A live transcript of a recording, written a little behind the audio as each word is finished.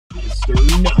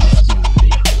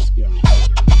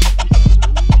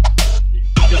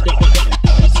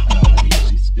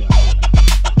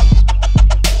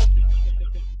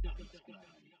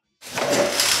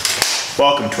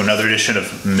Welcome to another edition of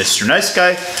Mr. Nice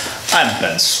Guy. I'm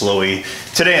Ben Slowey.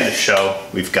 Today on the show,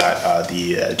 we've got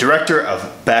the director of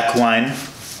Backline,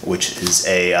 which is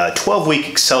a 12-week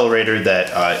accelerator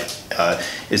that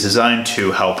is designed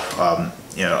to help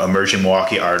emerging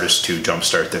Milwaukee artists to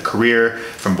jumpstart their career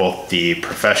from both the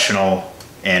professional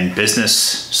and business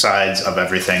sides of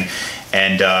everything.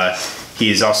 And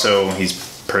he's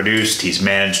produced, he's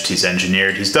managed, he's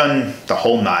engineered, he's done the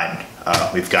whole nine.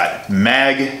 We've got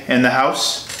Mag in the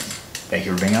house. Thank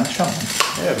you for being on the show, man.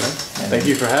 Yeah, man. Thank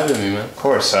you for having me, man. Of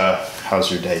course. How's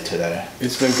your day today?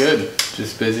 It's been good.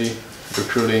 Just busy,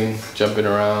 recruiting, jumping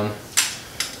around.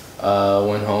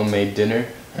 Went home, made dinner.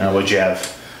 What'd you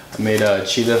have? I made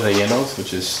chile rellenos,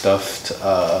 which is stuffed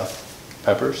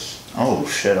peppers. Oh,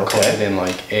 shit, okay. Coated in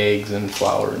like eggs and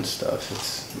flour and stuff.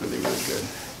 It's really, really good.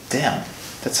 Damn,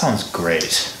 that sounds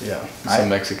great. Yeah, some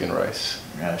Mexican rice.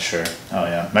 Yeah, sure. Oh,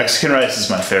 yeah. Mexican rice is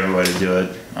my favorite way to do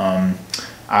it.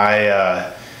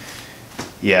 I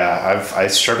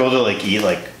struggle to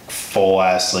eat full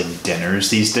ass dinners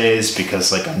these days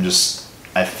because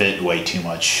I fit way too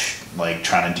much,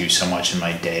 trying to do so much in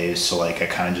my days. So I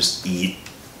kind of just eat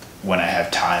when I have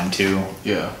time to.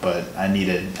 Yeah. But I need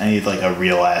a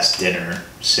real ass dinner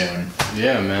soon.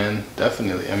 Yeah, man,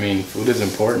 definitely. I mean, food is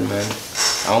important, man.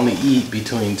 I only eat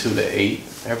between 2 to 8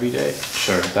 every day.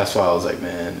 Sure. That's why I was like,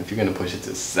 man, if you're gonna push it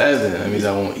to 7, that means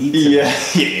I won't eat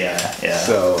tonight. Yeah.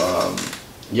 So,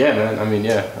 yeah, man. I mean,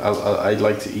 yeah, I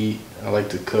like to eat. I like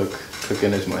to cook.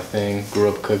 Cooking is my thing. Grew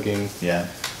up cooking. Yeah.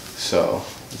 So,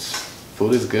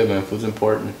 food is good, man. Food's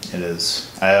important. It is.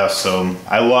 I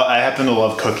happen to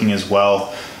love cooking as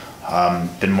well.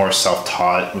 Been more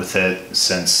self-taught with it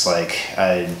since I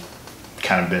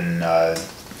kind of been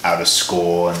out of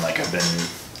school and I've been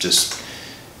just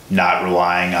not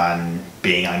relying on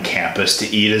being on campus to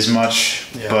eat as much.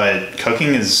 Yeah. But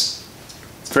cooking is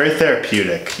very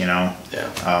therapeutic, Yeah.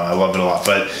 I love it a lot.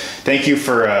 But thank you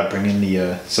for bringing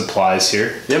the supplies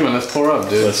here. Yeah, man. Let's pour up,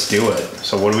 dude. Let's do it.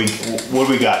 So what do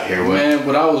we got here? Man,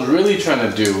 what I was really trying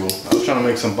to do, I was trying to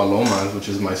make some palomas, which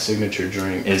is my signature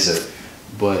drink. Is it?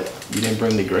 But you didn't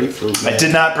bring the grapefruit, man. I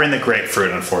did not bring the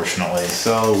grapefruit, unfortunately.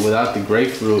 So without the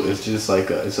grapefruit, it's just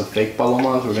it's a fake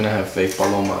palomas. We're gonna have fake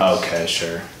palomas. Okay,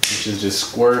 sure. Which is just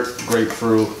squirt,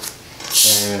 grapefruit,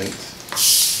 and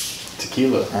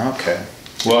tequila. Okay.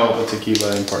 Well,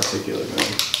 tequila in particular,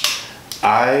 man.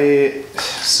 I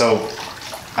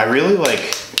really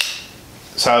like.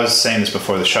 So I was saying this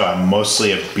before the show. I'm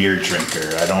mostly a beer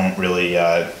drinker. I don't really,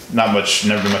 never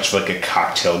much of a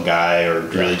cocktail guy or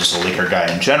really just a liquor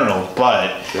guy in general.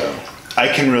 But I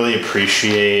can really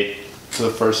appreciate to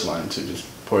the first line too. Just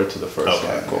pour it to the first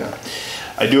line. Okay, cool. Yeah.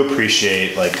 I do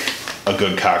appreciate a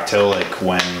good cocktail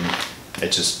when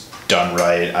it's just done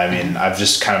right. I mean, I've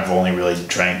just kind of only really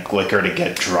drank liquor to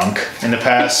get drunk in the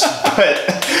past, but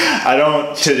I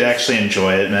don't to actually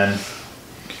enjoy it, man.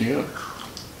 Yeah.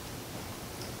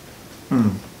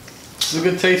 It's a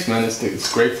good taste, man.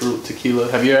 It's grapefruit,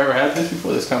 tequila. Have you ever had this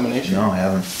before, this combination? No, I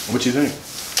haven't. What you think?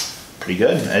 Pretty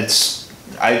good.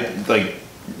 I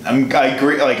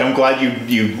agree. I'm glad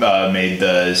you made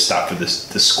the stop for the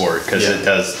squirt because it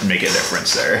does make a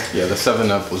difference there. Yeah, the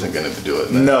 7-Up wasn't gonna do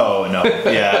it, man. No.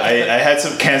 Yeah, I had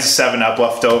some cans of 7-Up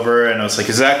left over, and I was like,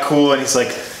 "Is that cool?" And he's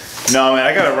like, "No, man,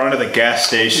 I gotta run to the gas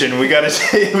station. We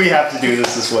have to do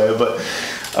this way." But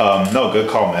no, good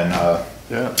call, man.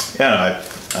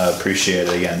 I appreciate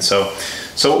it again. So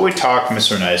what we talk,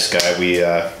 Mr. Nice Guy, we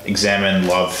examine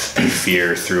love and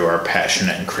fear through our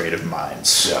passionate and creative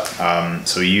minds. Yeah.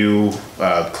 So you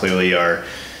clearly are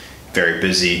very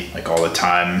busy, all the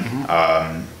time.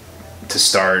 Mm-hmm. To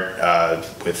start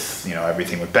with,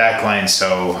 everything with Backline.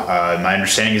 So my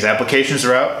understanding is applications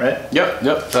are out, right? Yep.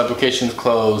 The applications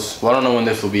close. Well, I don't know when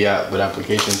this will be out, but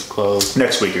applications close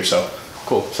next week or so.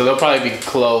 Cool. So they'll probably be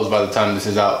closed by the time this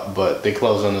is out, but they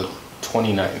close on the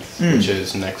 29th, which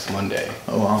is next Monday.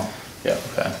 Oh, wow. Yeah.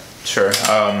 Okay. Sure.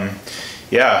 Want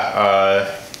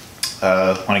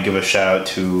to give a shout out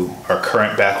to our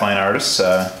current Backline artists.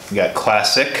 We got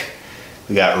Classic,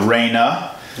 we got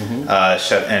Raina, and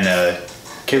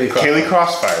Kaylee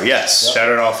Crossfire. Yes. Yep. Shout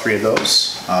out all three of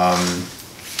those.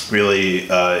 Really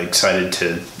excited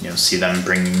to see them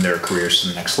bringing their careers to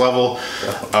the next level.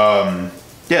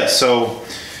 So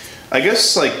I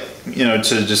guess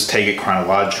to just take it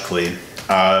chronologically,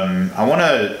 I want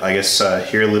to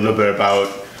hear a little bit about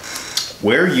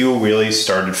where you really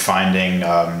started finding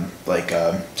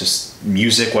just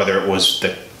music, whether it was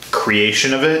the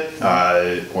creation of it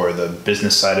or the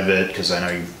business side of it? Because I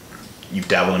know you've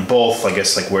dabbled in both. I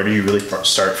guess, like, where do you really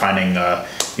start finding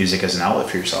music as an outlet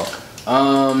for yourself?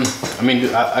 I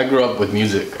mean, I grew up with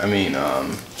music. I mean,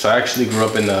 so I actually grew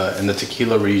up in the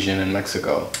tequila region in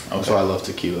Mexico. Okay. That's why I love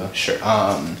tequila. Sure.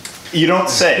 You don't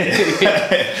say.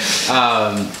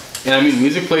 And I mean,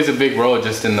 music plays a big role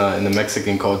just in the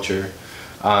Mexican culture,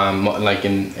 like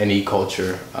in any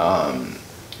culture.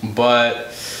 But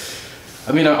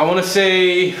I mean, I want to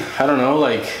say, I don't know,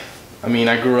 like, I mean,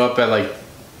 I grew up at, like,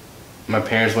 my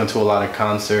parents went to a lot of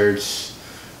concerts,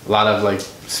 a lot of, like,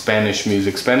 Spanish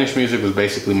music. Spanish music was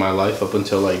basically my life up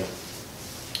until, like,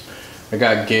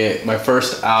 my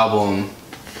first album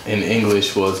in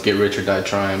English was Get Rich or Die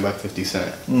Trying by 50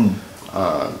 Cent.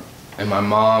 And my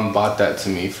mom bought that to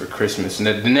me for Christmas, and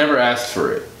they never asked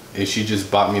for it. And she just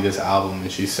bought me this album,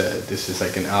 and she said, this is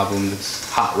like an album that's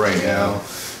hot right now.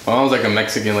 My mom was like a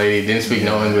Mexican lady, didn't speak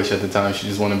no English at the time. She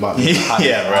just went and bought me the hottest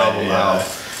album out.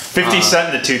 50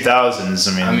 Cent in the 2000s.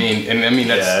 I mean,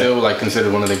 that's still like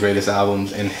considered one of the greatest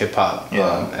albums in hip hop,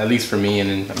 at least for me.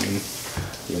 And I mean,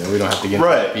 you know, we don't have to get into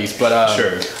that piece, but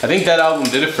sure. I think that album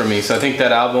did it for me. So I think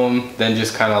that album then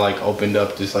just kind of like opened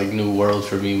up this like new world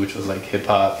for me, which was like hip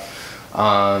hop.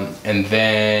 And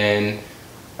then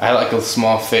I had like a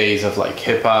small phase of like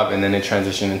hip hop, and then it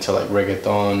transitioned into like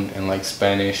reggaeton and like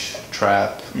Spanish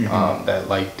trap that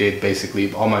like did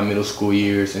basically all my middle school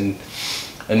years. And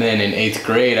then in 8th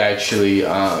grade, I actually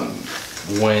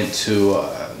went to,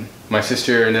 my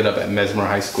sister ended up at Mesmer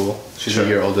High School. She's a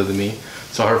year older than me.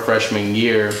 So her freshman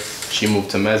year, she moved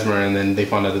to Mesmer, and then they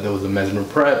found out that there was a Mesmer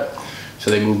Prep.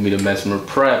 So they moved me to Mesmer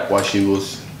Prep while she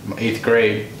was 8th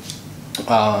grade.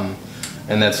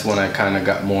 And that's when I kind of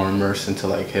got more immersed into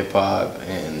like hip hop.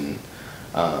 And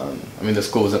I mean, the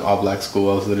school was an all black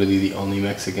school. I was literally the only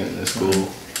Mexican in the school.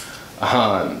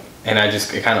 And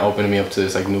it kind of opened me up to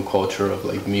this like new culture of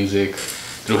like music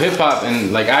through hip hop.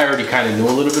 And like I already kind of knew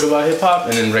a little bit about hip hop,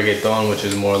 and then reggaeton, which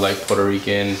is more like Puerto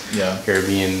Rican,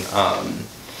 Caribbean. I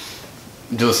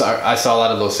saw a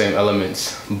lot of those same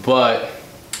elements, but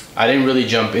I didn't really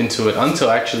jump into it until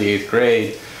actually 8th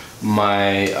grade.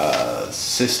 My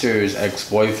sister's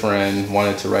ex-boyfriend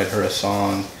wanted to write her a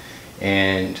song,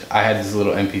 and I had this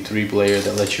little MP3 player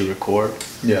that lets you record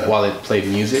while it played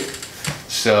music.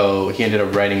 So he ended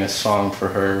up writing a song for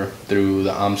her through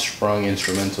the Armstrong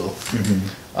instrumental.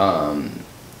 And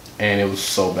it was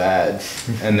so bad.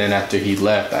 And then after he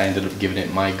left, I ended up giving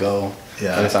it my go.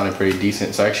 And it sounded pretty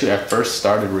decent. So actually, I first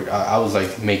started, I was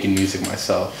like making music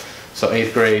myself. So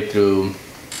 8th grade through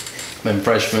then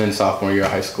freshman, sophomore year of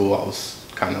high school, I was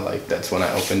kind of like, that's when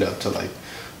I opened up to like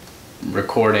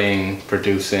recording,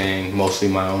 producing, mostly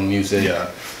my own music.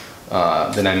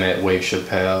 Then I met Wave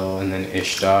Chappelle, and then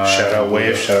Ishtar. Shout out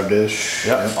Wave, shout out Ish.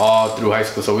 All through high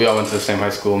school. So we all went to the same high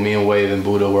school. Me and Wave and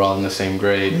Buddha were all in the same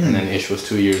grade, and then Ish was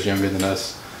 2 years younger than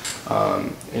us.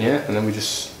 And then we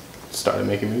just started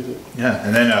making music.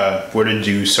 And then where did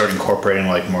you start incorporating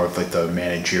like more of like the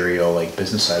managerial, like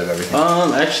business side of everything?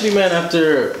 Actually, man,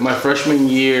 after my freshman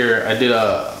year, I did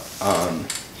a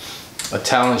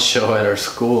talent show at our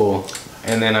school,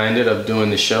 and then I ended up doing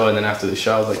the show. And then after the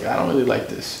show, I was like, I don't really like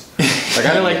this. Like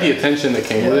I didn't like the attention that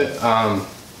came with it. But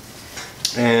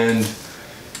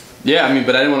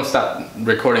I didn't want to stop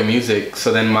recording music.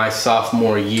 So then my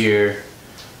sophomore year,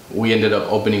 we ended up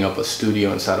opening up a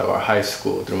studio inside of our high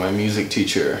school through my music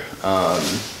teacher,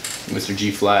 Mr.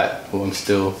 G Flat, who I'm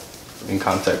still in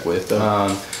contact with.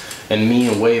 And me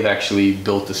and Wave actually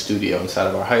built the studio inside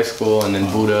of our high school, and then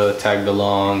Buddha tagged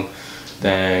along,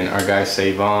 then our guy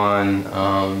Savon,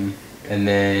 and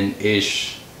then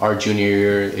Ish, our junior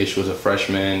year, Ish was a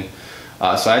freshman.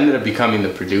 So I ended up becoming the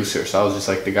producer. So I was just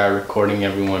like the guy recording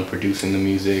everyone, producing the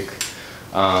music,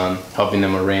 helping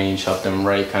them arrange, help them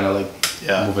write, kind of like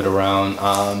move it around.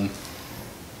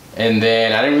 And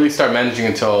then I didn't really start managing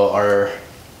until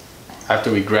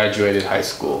after we graduated high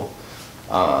school.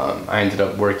 I ended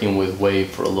up working with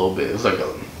Wave for a little bit. It was like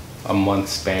a month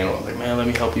span where I was like, man, let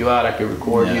me help you out. I could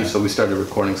record you. So we started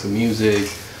recording some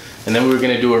music. And then we were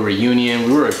going to do a reunion.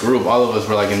 We were a group. All of us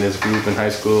were like in this group in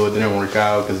high school. It didn't work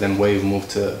out because then Wave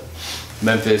moved to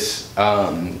Memphis.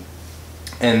 And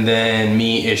then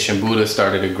me, Ish, and Buddha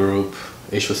started a group.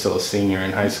 Ish was still a senior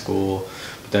in high school.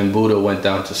 But then Buddha went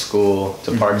down to school,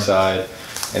 to Parkside.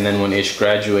 And then when Ish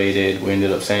graduated, we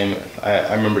ended up saying,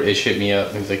 I remember Ish hit me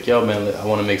up. He was like, yo, man, I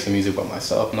want to make some music by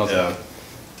myself. And I was like,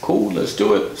 cool, let's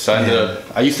do it. So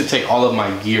I used to take all of my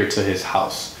gear to his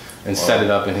house and set it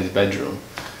up in his bedroom.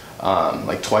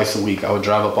 like twice a week. I would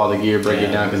drive up all the gear, break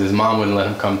it down, because his mom wouldn't let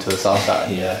him come to the South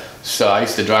Side. Yeah. So I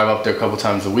used to drive up there a couple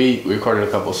times a week. We recorded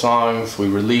a couple songs, we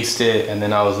released it, and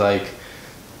then I was like,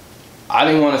 I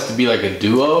didn't want us to be like a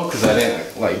duo, because I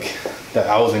didn't like that.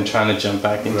 I wasn't trying to jump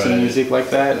back into music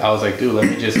like that. I was like, dude, let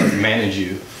me just like manage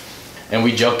you. And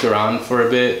we joked around for a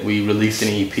bit. We released an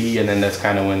EP, and then that's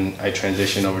kind of when I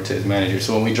transitioned over to his manager.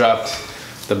 So when we dropped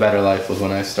The Better Life was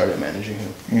when I started managing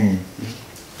him,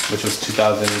 which was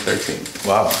 2013.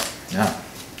 Wow. Yeah.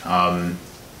 Damn.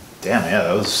 Yeah.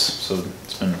 That was so.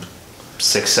 It's been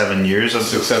 6-7 years.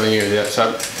 6-7 years. Yeah.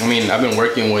 So I mean, I've been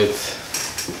working with.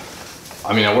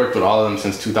 I mean, I worked with all of them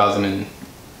since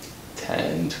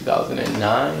 2010,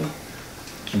 2009.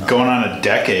 Going on a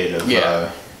decade of. Yeah.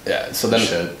 So then.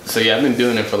 Shit. So yeah, I've been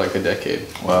doing it for like a decade.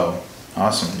 Wow.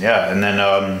 Awesome. Yeah. And then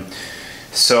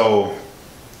so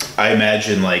I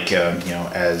imagine like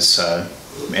as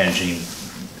managing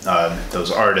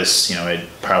those artists, it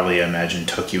probably, I imagine,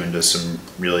 took you into some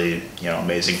really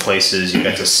amazing places. You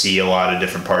got to see a lot of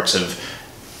different parts of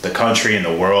the country and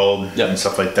the world and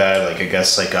stuff like that. Like I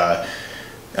guess like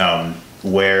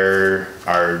where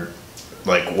are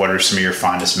like what are some of your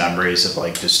fondest memories of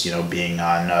like just being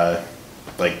on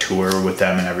like tour with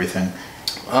them and everything?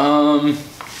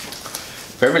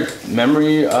 Favorite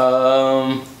memory?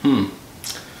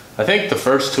 I think the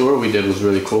first tour we did was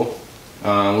really cool.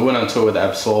 We went on tour with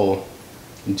Ab-Soul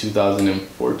in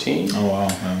 2014. Oh wow!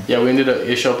 Yeah, we ended up.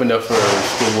 Ish opened up for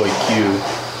Schoolboy Q.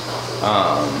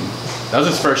 That was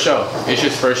his first show.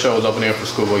 Ish's first show was opening up for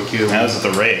Schoolboy Q. That was at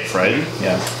the Rave, right? Mm-hmm.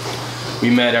 Yeah. We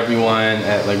met everyone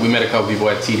at we met a couple people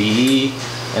at TDE,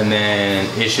 and then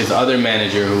Ish's other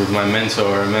manager, who was my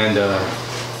mentor, Amanda,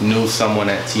 knew someone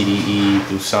at TDE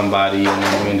through somebody, and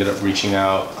then we ended up reaching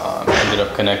out. Ended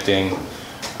up connecting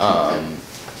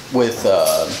with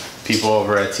people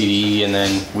over at TDE, and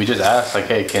then we just asked like,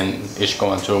 hey, can Ish go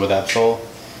on tour with Ab-Soul?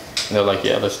 And they're like,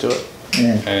 yeah, let's do it.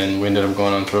 And we ended up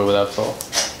going on tour with Ab-Soul.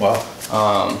 Wow.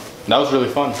 That was really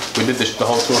fun. We did the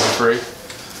whole tour for free.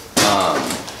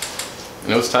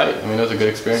 And it was tight. I mean, it was a good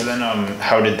experience. So then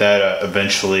how did that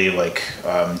eventually, like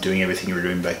doing everything you were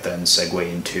doing back then,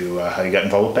 segue into how you got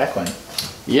involved with Backline?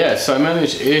 Yeah, so I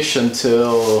managed Ish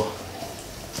until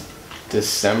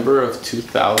December of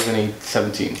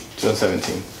 2017.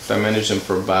 So I managed him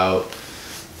for about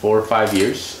 4 or 5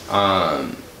 years.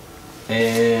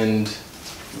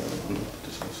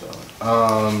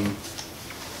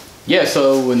 Yeah,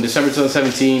 so in December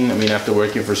 2017, I mean, after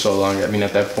working for so long, I mean,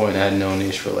 at that point, I had known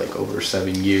Ish for like over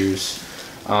 7 years.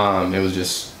 It was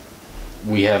just,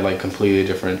 we had like completely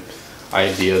different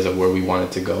ideas of where we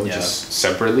wanted to go, just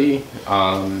separately.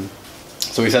 So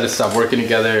we decided to stop working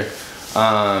together.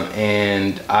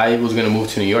 And I was gonna move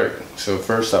to New York. So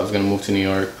first I was gonna move to New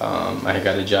York. I had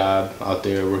got a job out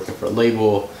there working for a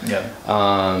label.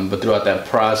 But throughout that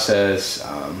process,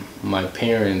 my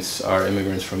parents are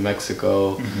immigrants from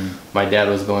Mexico. My dad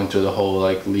was going through the whole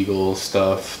like legal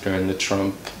stuff during the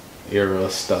Trump era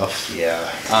stuff.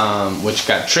 Which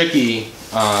got tricky.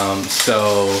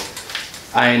 So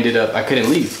I couldn't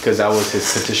leave because I was his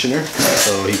petitioner,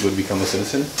 so he would become a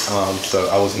citizen. So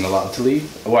I wasn't allowed to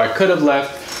leave. Or I could have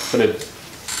left, but if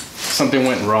something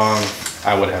went wrong,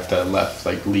 I would have to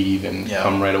leave and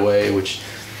come right away, which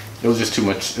it was just too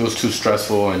much. It was too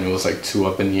stressful, and it was like too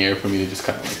up in the air for me to just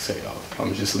kind of like say, "Oh,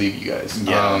 I'm just leave you guys."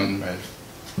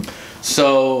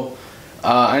 So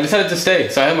I decided to stay.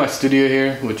 So I had my studio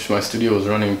here, which my studio was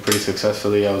running pretty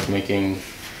successfully. I was making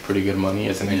pretty good money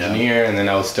as an engineer, and then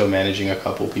I was still managing a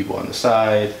couple people on the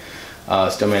side,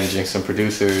 still managing some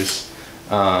producers,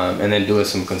 and then doing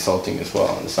some consulting as well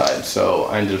on the side. So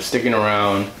I ended up sticking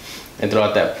around, and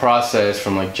throughout that process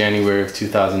from like January of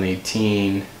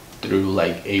 2018 through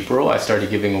like April, I started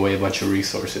giving away a bunch of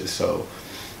resources. So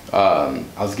I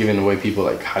was giving away people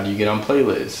like, how do you get on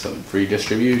playlists, some free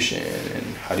distribution,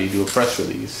 and how do you do a press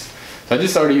release. So I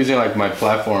just started using like my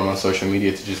platform on social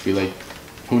media to just be like,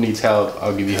 who needs help?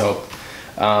 I'll give you help.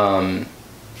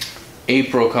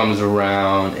 April comes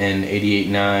around and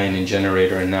 88.9 and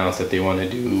Generator announced that they want to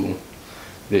do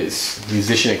this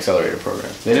musician accelerator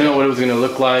program. They didn't know what it was going to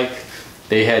look like.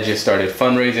 They had just started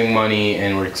fundraising money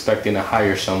and were expecting to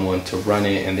hire someone to run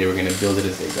it, and they were going to build it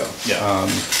as they go.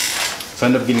 So I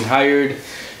ended up getting hired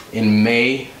in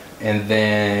May, and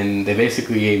then they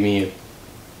basically gave me a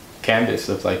canvas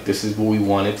of like, this is what we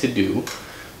wanted to do.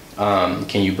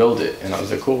 Can you build it? And I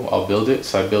was like, cool, I'll build it.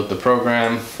 So I built the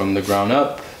program from the ground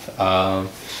up.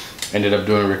 Ended up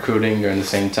doing recruiting during the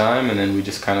same time, and then we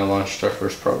just kind of launched our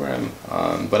first program.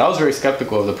 But I was very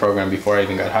skeptical of the program before I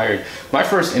even got hired. My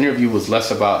first interview was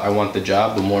less about I want the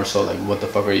job, but more so like, what the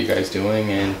fuck are you guys doing?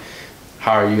 And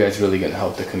how are you guys really gonna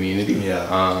help the community?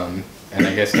 And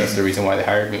I guess that's the reason why they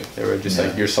hired me. They were just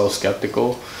like, you're so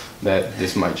skeptical that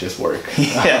this might just work.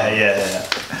 Yeah.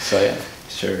 So yeah.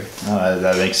 Sure. No,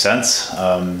 that makes sense.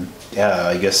 Yeah,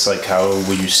 I guess like how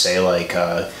would you say like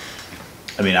I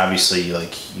mean obviously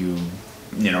like you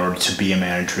in order to be a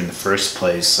manager in the first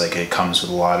place, like it comes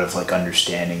with a lot of like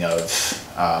understanding of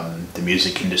the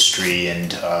music industry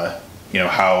and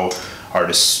how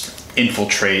artists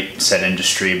infiltrate said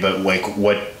industry, but like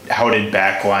how did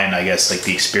Backline, I guess, like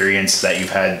the experience that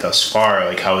you've had thus far,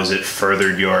 like how has it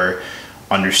furthered your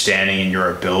understanding and your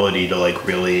ability to like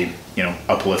really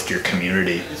uplift your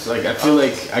community? It's like I feel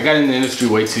like I got in the industry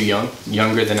way too young,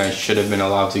 younger than I should have been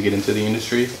allowed to get into the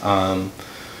industry.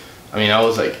 I mean, I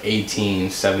was like 18,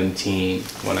 17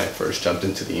 when I first jumped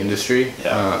into the industry.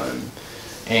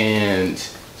 And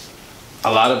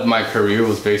a lot of my career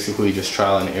was basically just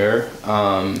trial and error.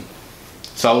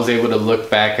 So I was able to look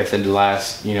back at the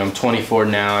last, I'm 24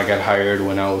 now. I got hired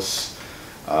when I was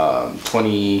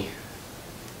 20.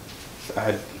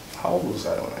 How old was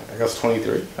I when I was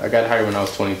 23? I got hired when I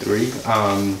was 23.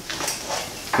 And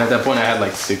at that point, I had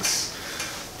like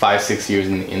 5-6 years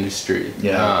in the industry.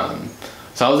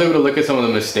 So I was able to look at some of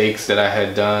the mistakes that I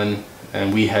had done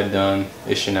and we had done,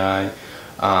 Ish and I,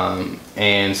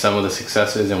 and some of the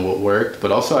successes and what worked.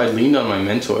 But also I leaned on my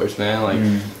mentors, man. Like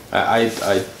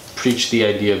I preach the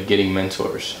idea of getting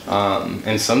mentors.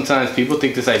 And sometimes people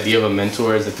think this idea of a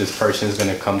mentor is that this person is going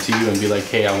to come to you and be like,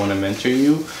 hey, I want to mentor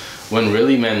you. When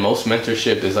really, man, most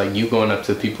mentorship is like you going up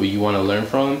to people you want to learn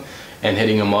from and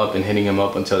hitting them up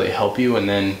until they help you, and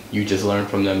then you just learn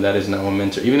from them. That is now a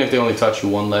mentor. Even if they only taught you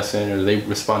one lesson or they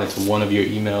responded to one of your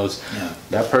emails,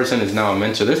 that person is now a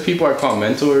mentor. There's people I call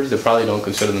mentors that probably don't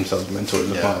consider themselves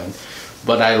mentors of mine,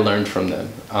 but I learned from them,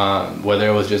 whether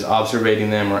it was just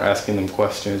observing them or asking them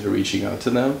questions or reaching out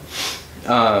to them.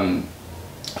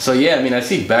 So yeah, I mean, I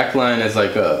see Backline as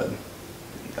like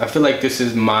I feel like this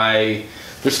is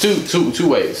there's two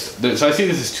ways. So I see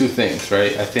this as two things,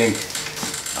 right? I think,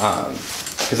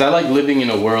 because I like living in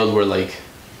a world where like,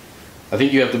 I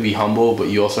think you have to be humble, but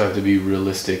you also have to be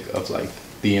realistic of like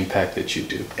the impact that you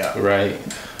do, right?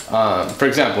 For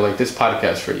example, like this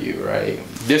podcast for you, right?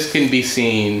 This can be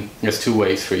seen as two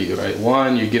ways for you, right?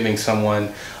 One, you're giving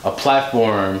someone a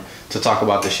platform to talk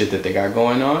about the shit that they got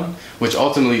going on, which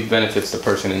ultimately benefits the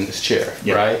person in this chair,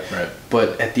 right?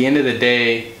 But at the end of the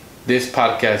day, this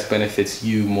podcast benefits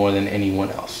you more than anyone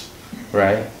else,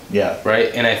 right?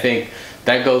 Right? And I think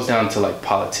that goes down to like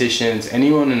politicians,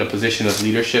 anyone in a position of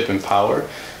leadership and power,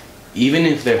 even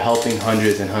if they're helping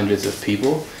hundreds and hundreds of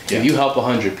people, if you help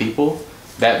 100 people,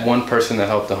 that one person that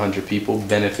helped 100 people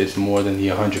benefits more than the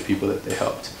 100 people that they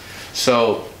helped.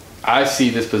 So I see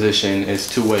this position as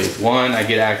two ways. One, I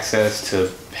get access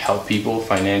to help people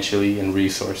financially and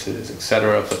resources,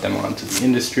 etc., put them onto the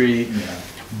industry.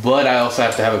 But I also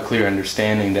have to have a clear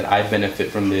understanding that I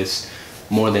benefit from this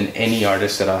more than any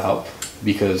artist that I help,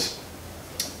 because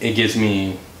it gives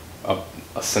me a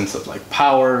sense of like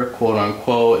power, quote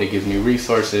unquote. It gives me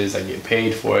resources. I get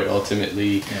paid for it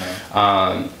ultimately.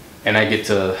 And I get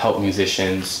to help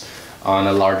musicians on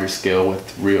a larger scale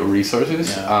with real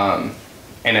resources.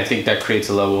 And I think that creates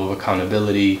a level of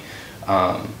accountability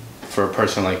for a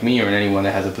person like me or anyone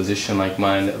that has a position like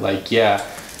mine, that like,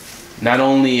 not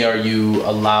only are you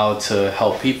allowed to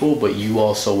help people, but you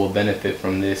also will benefit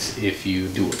from this if you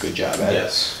do a good job at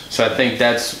it. So I think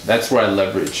that's where I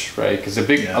leverage, right? Because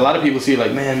a lot of people see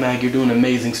like, man, Mag, you're doing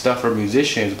amazing stuff for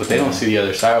musicians, but they don't see the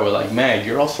other side where like, Mag,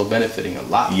 you're also benefiting a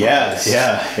lot from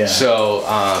this. So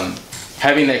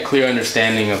having that clear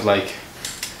understanding of like,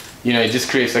 it just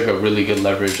creates like a really good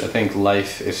leverage. I think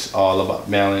life is all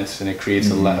about balance, and it creates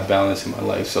a lot of balance in my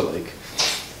life. So like,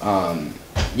 I'm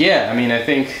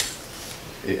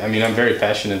very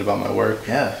passionate about my work.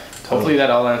 Hopefully that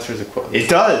all answers the question. It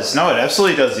does. No, it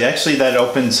absolutely does. Actually, that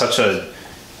opens such a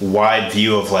wide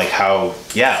view of like how,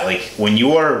 like when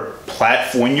your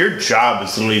job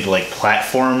is literally to like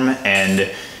platform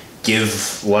and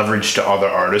give leverage to other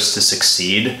artists to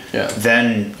succeed,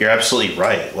 then you're absolutely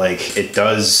right. Like it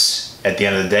does at the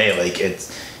end of the day, like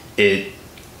it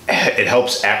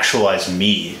helps actualize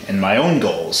me and my own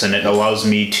goals, and it allows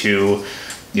me to,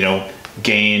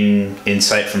 gain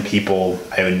insight from people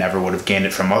I would have gained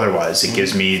it from otherwise. It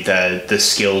gives me the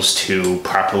skills to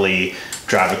properly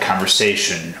drive a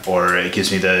conversation, or it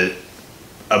gives me the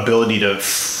ability to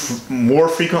more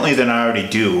frequently than I already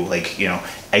do, like,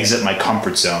 exit my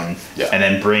comfort zone and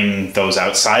then bring those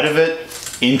outside of it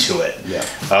into it,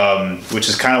 which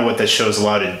is kind of what that show's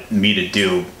allowed me to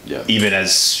do, even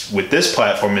as with this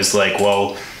platform is like,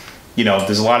 well,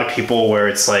 there's a lot of people where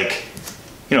it's like,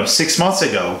 6 months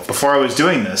ago, before I was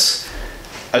doing this,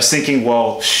 I was thinking,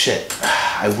 well, shit,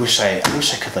 I wish I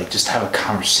could like just have a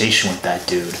conversation with that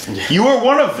dude. Yeah. You were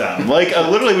one of them. Like, I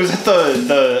literally was at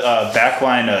the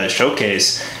Backline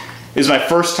showcase. It was my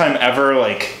first time ever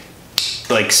like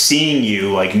seeing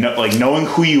you, like knowing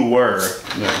who you were.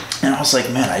 Yeah. And I was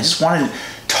like, man, I just wanted to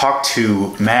talk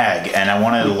to Mag, and I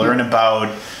wanted to learn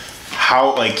about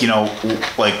how,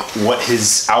 what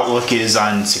his outlook is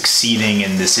on succeeding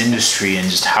in this industry, and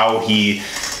just how he,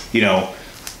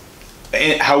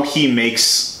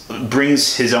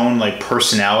 brings his own like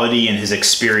personality and his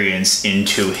experience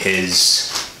into his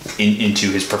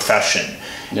profession.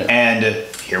 Yeah. And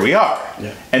here we are.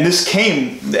 Yeah. And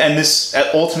this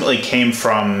ultimately came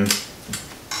from,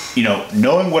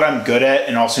 knowing what I'm good at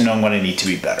and also knowing what I need to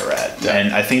be better at. Yeah.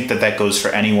 And I think that goes for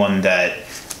anyone that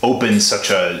opens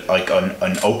such an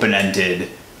open-ended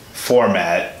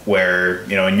format where,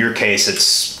 in your case,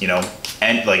 it's,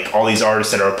 and like all these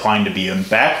artists that are applying to be in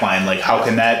Backline, like how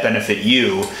can that benefit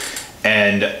you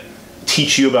and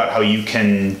teach you about how you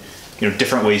can,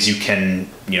 different ways you can,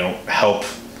 help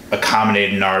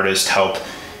accommodate an artist, help,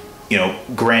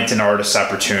 grant an artist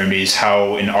opportunities,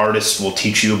 how an artist will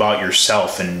teach you about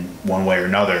yourself in one way or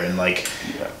another. And like,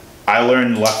 I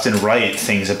learned left and right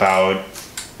things about,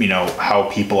 how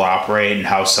people operate and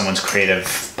how someone's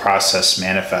creative process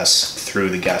manifests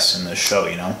through the guests in the show,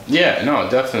 Yeah, no,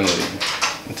 definitely.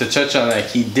 To touch on that,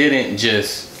 he didn't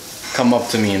just come up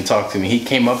to me and talk to me. He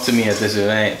came up to me at this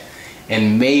event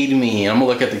and made me, I'm gonna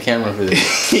look at the camera for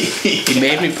this. He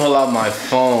made me pull out my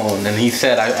phone and he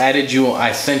said,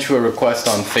 I sent you a request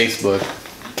on Facebook.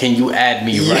 Can you add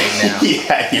me right now?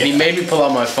 Yeah. And he made me pull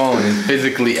out my phone and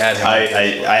physically add him.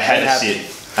 I had to see it.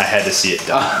 I had to see it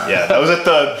done. Yeah, that was at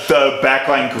the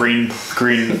Backline green room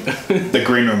party. The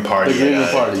green room party.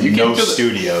 You came to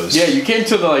studios. Yeah, you came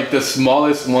to the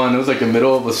smallest one. It was like the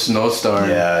middle of a snowstorm.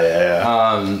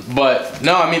 Yeah. But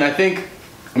no, I think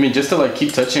just to like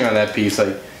keep touching on that piece,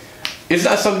 like it's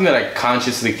not something that I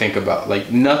consciously think about.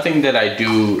 Like nothing that I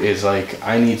do is like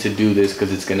I need to do this because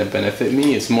it's gonna benefit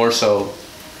me. It's more so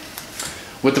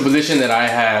with the position that I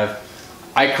have,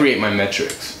 I create my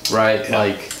metrics, right? Yeah.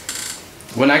 Like.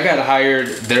 When I got hired,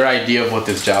 their idea of what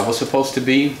this job was supposed to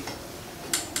be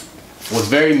was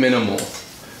very minimal.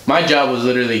 My job was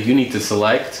literally, you need to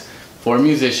select 4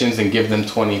 musicians and give them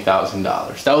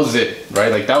 $20,000. That was it,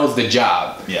 right? Like, that was the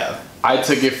job. Yeah. I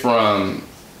took it from,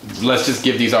 let's just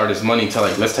give these artists money to,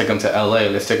 like, let's take them to LA,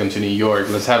 let's take them to New York,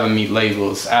 let's have them meet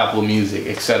labels, Apple Music,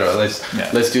 etc. Let's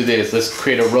do this, let's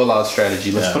create a rollout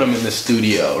strategy, let's put them in the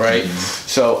studio, right? Mm-hmm.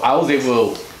 So I was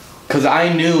able... Because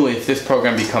I knew if this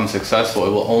program becomes successful, it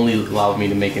will only allow me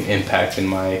to make an impact in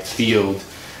my field.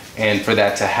 And for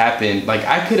that to happen, like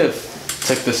I could have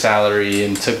took the salary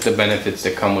and took the benefits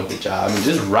that come with the job and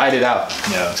just ride it out.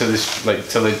 Yeah. Till this, like,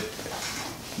 till it,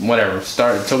 whatever,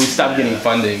 start, till we stop getting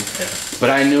funding. Yeah. But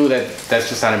I knew that that's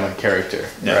just not in my character,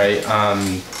 right?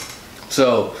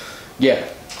 So, yeah,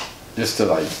 just to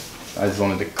like, I just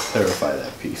wanted to clarify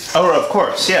that piece. Oh, of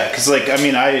course, yeah. Because like,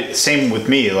 same with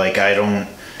me. Like, I don't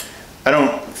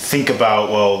think about,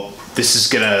 well, this is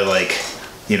gonna like,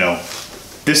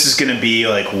 this is gonna be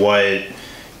like what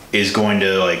is going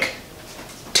to like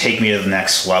take me to the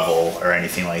next level or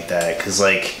anything like that. Because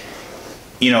like,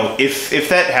 if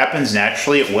that happens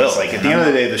naturally, it will. Like at the end of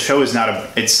the day, the show is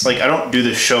not it's like I don't do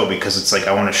this show because it's like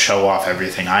I want to show off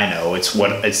everything I know.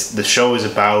 The show is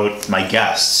about my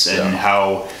guests and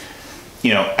how,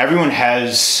 everyone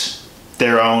has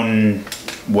their own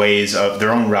ways of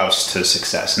their own routes to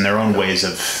success and their own ways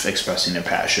of expressing their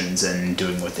passions and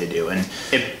doing what they do, and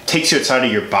it takes you outside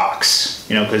of your box,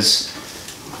 because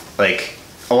like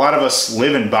a lot of us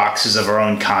live in boxes of our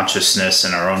own consciousness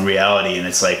and our own reality, and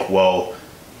it's like, well,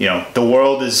 the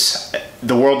world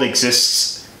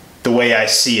exists the way I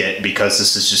see it because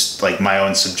this is just like my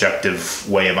own subjective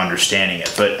way of understanding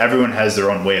it, but everyone has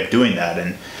their own way of doing that,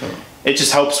 and it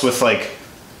just helps with like,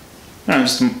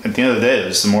 just at the end of the day,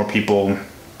 there's the more people,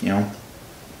 the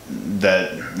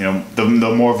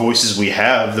more voices we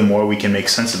have, the more we can make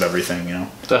sense of everything,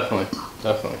 Definitely.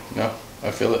 Yeah,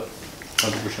 I feel it,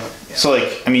 100%. Yeah. So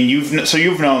like,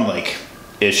 you've known like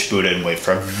Ish, Buddha, and Wave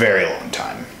for a very long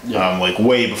time, like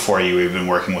way before you were even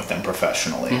working with them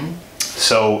professionally. Mm-hmm.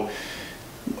 So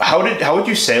how would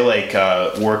you say like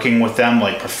working with them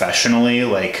like professionally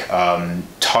like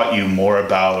taught you more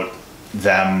about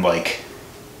them, like,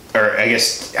 or I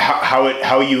guess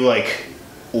how you like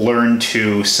learn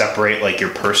to separate like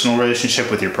your personal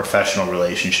relationship with your professional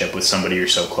relationship with somebody you're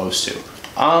so close to?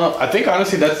 I think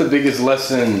honestly that's the biggest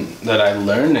lesson that I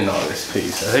learned in all this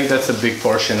piece. I think that's a big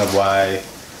portion of why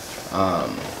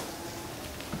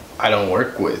I don't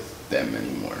work with them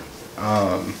anymore.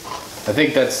 I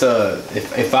think that's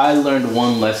if I learned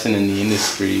one lesson in the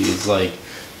industry, is like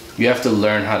you have to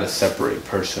learn how to separate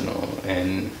personal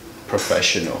and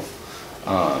professional.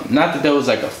 Not that there was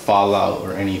like a fallout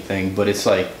or anything, but it's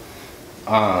like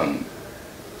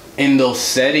in those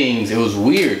settings it was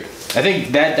weird. I think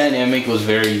that dynamic was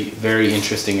very, very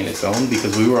interesting in its own,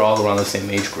 because we were all around the same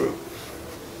age group.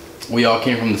 We all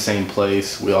came from the same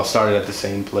place. We all started at the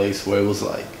same place, where it was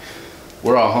like,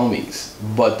 we're all homies.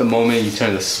 But the moment you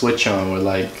turn the switch on, we're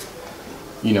like,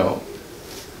 you know,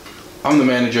 I'm the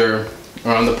manager,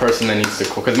 or I'm the person that needs to,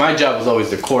 because my job was always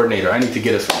the coordinator. I need to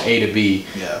get us from A to B,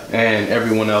 and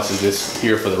everyone else is just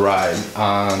here for the ride.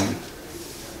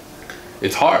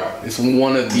 It's hard. It's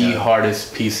one of the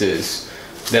hardest pieces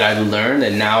that I learned,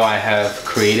 and now I have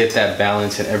created that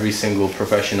balance in every single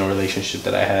professional relationship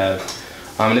that I have.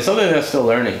 And it's something that I'm still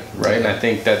learning, right? And I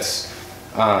think that's,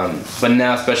 but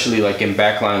now especially like in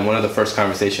Backline, one of the first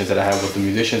conversations that I have with the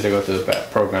musicians that go through the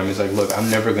program is like, look, I'm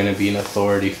never going to be an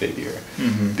authority figure,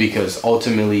 because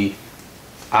ultimately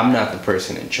I'm not the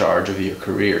person in charge of your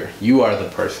career. You are the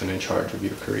person in charge of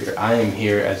your career. I am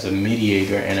here as a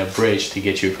mediator and a bridge to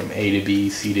get you from A to B,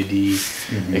 C to D,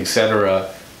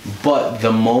 etc. But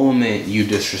the moment you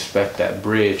disrespect that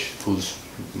bridge, who's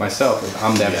myself,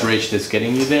 I'm that bridge that's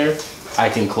getting you there, I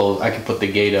can put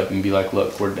the gate up and be like,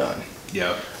 look, we're done.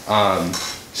 Yeah.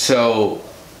 So,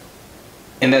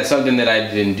 and that's something that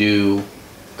I didn't do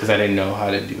because I didn't know how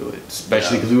to do it,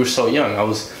 especially because we were so young. I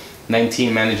was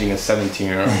 19 managing a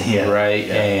 17-year-old, right?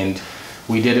 Yeah. And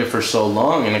we did it for so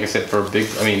long. And like I said,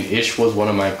 Ish was one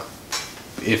of my,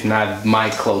 if not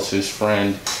my closest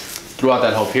friend throughout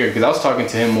that whole period, because I was talking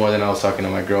to him more than I was talking to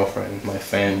my girlfriend, my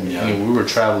family. I mean, we were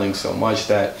traveling so much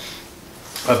that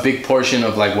a big portion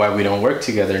of like why we don't work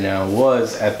together now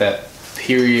was at that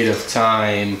period of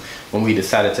time when we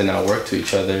decided to not work to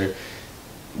each other.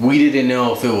 We didn't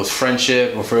know if it was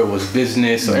friendship or if it was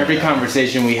business. So every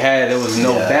conversation we had, there was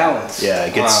no balance. Yeah,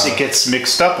 it gets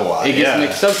mixed up a lot. It gets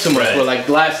mixed up too much. Right. But like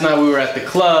last night we were at the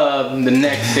club, and the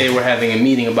next day we're having a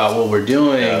meeting about what we're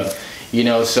doing. You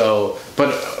know, so, but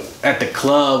at the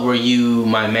club, were you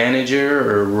my manager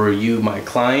or were you my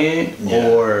client,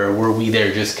 or were we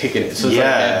there just kicking it? So it's like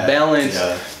that balance,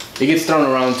 it gets thrown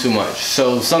around too much.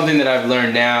 So something that I've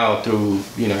learned now through,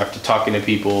 you know, after talking to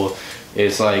people,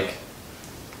 is like,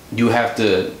 you have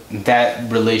to,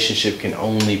 that relationship can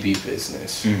only be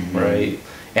business, right?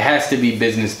 It has to be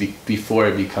business before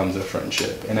it becomes a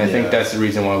friendship. And I think that's the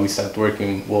reason why we stopped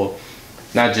working, well,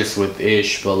 not just with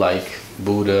Ish, but like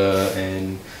Buddha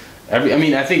and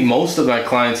I think most of my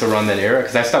clients around that era,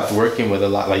 because I stopped working with a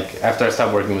lot, like after I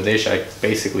stopped working with Ish, I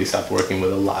basically stopped working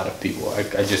with a lot of people. I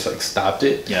just like stopped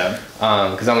it.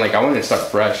 Because I'm like, I wanted to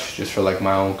start fresh just for like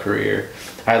my own career.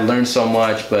 I learned so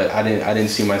much, but I didn't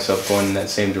see myself going in that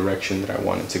same direction that I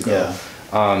wanted to go.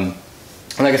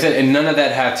 Like I said, and none of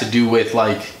that had to do with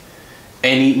like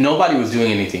nobody was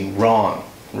doing anything wrong,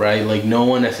 right? Like no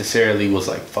one necessarily was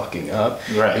like fucking up.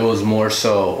 Right. It was more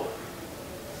so,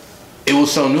 it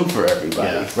was so new for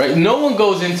everybody, right? No one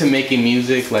goes into making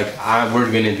music like we're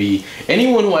gonna be.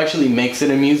 Anyone who actually makes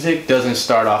it in music doesn't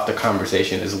start off the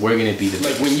conversation as we're gonna be the.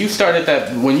 Like when you started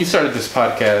this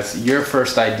podcast, your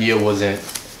first idea wasn't,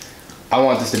 I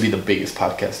want this to be the biggest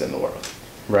podcast in the world,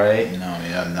 right? No.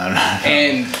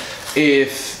 And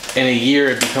if in a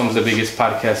year it becomes the biggest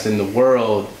podcast in the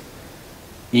world,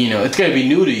 you know, it's gonna be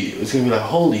new to you. It's gonna be like,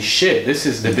 holy shit, this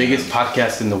is the biggest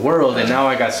podcast in the world, and now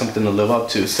I got something to live up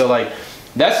to. So like,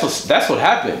 that's what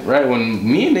happened, right? When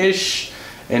me and Ish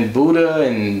and Buddha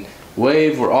and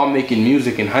Wave were all making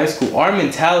music in high school, our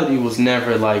mentality was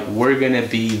never like, we're gonna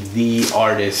be the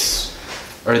artists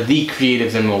or the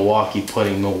creatives in Milwaukee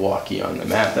putting Milwaukee on the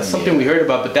map. That's something we heard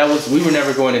about, but we were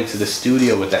never going into the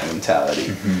studio with that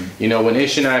mentality. You know, when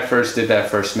Ish and I first did that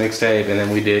first mixtape, and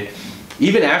then we did,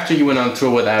 even after you went on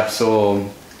tour with Absol,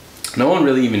 no one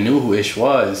really even knew who Ish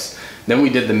was. Then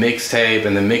we did the mixtape,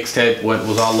 and the mixtape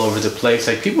was all over the place.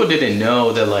 Like, people didn't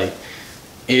know that, like,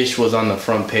 Ish was on the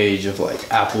front page of,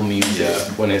 like, Apple Music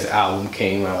when his album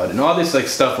came out. And all this, like,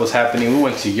 stuff was happening. We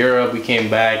went to Europe, we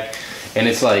came back, and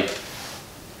it's like,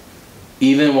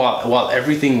 even while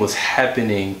everything was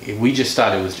happening, we just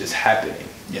thought it was just happening.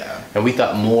 And we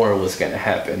thought more was gonna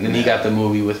happen. Then he got the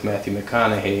movie with Matthew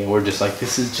McConaughey, and we're just like,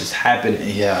 this is just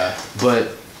happening. But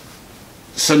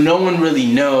so no one really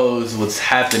knows what's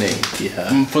happening.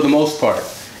 For the most part,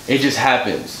 it just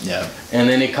happens. And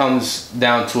then it comes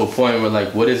down to a point where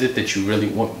like, what is it that you really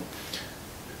want?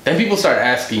 then people start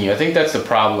asking you. I think that's the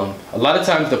problem. A lot of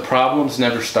times the problems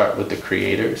never start with the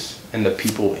creators and the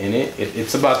people in it.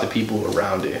 It's about the people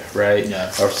around it, right?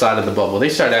 Yeah. Outside of the bubble. They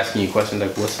start asking you questions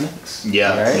like, what's next?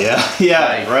 Yeah, right?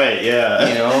 yeah, right, yeah.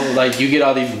 You know, like you get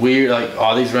all these weird, like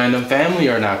all these random family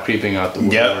are now creeping out the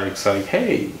woodwork. It's like,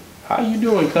 hey, how you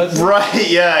doing, cousin? Right,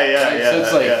 yeah. So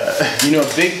it's like, you know,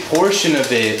 a big portion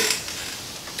of it,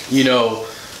 you know,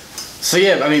 so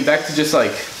yeah, I mean, back to just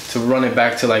like, to run it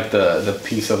back to like the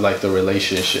piece of like the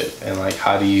relationship and like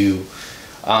how do you,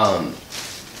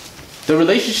 the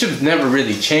relationships never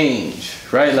really change,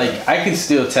 right? Like I can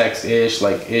still text Ish,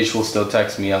 like Ish will still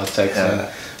text me, I'll text him.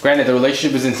 Granted, the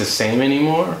relationship isn't the same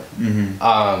anymore,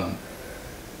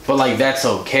 but like that's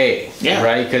okay,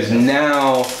 right? Because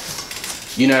now,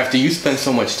 you know, after you spend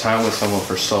so much time with someone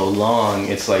for so long,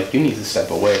 it's like you need to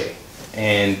step away.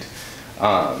 And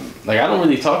like I don't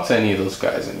really talk to any of those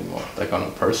guys anymore, like on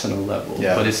a personal level.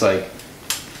 But it's like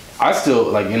I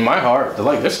still, like in my heart,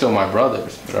 they're still my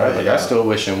brothers, right? Like I still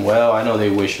wish them well. I know they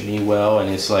wish me well, and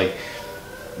it's like,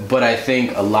 but I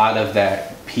think a lot of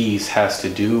that piece has to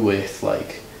do with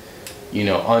like, you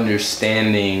know,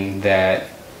 understanding that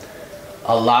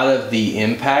a lot of the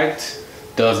impact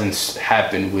doesn't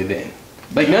happen within.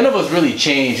 Like none of us really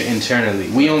change internally.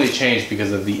 We only change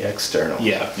because of the external.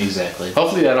 Yeah, exactly.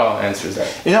 Hopefully that all answers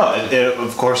that. You know,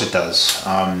 of course it does.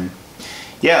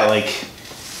 Yeah, like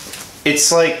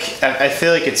it's like I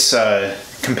feel like it's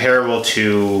comparable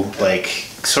to like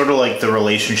sort of like the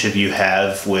relationship you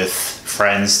have with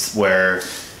friends where,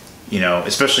 you know,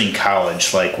 especially in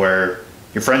college, like where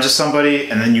you're friends with somebody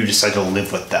and then you decide to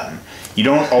live with them. You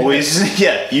don't always,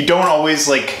 you don't always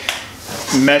like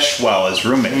mesh well as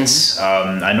roommates.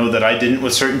 I know that I didn't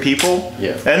with certain people,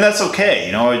 and that's okay.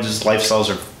 You know, just lifestyles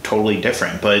are totally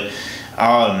different. But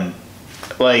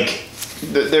like,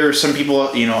 there are some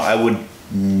people, you know, I would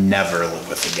never live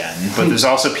with again. But there's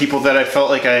also people that I felt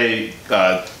like I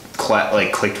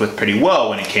clicked with pretty well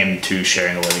when it came to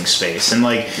sharing a living space. And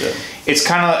like, it's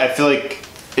kind of, I feel like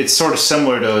it's sort of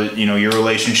similar to, you know, your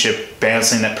relationship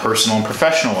balancing that personal and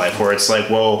professional life, where it's like,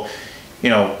 well, you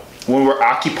know, when we're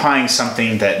occupying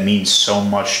something that means so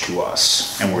much to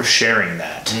us and we're sharing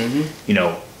that, you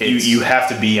know, you have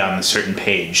to be on a certain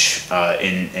page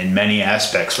in many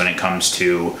aspects when it comes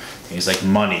to things like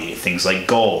money, things like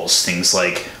goals, things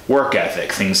like work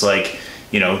ethic, things like,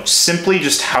 you know, simply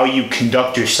just how you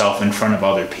conduct yourself in front of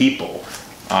other people.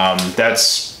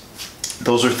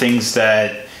 Those are things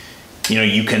that, you know,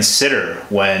 you consider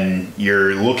when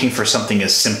you're looking for something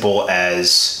as simple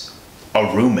as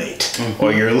a roommate,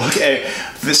 or you're looking at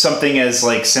something as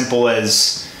like simple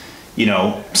as, you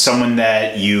know, someone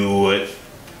that you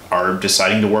are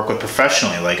deciding to work with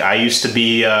professionally. Like I used to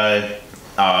be an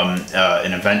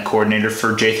event coordinator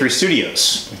for J3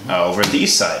 Studios over at the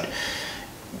East Side.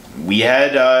 We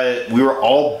were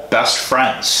all best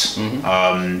friends.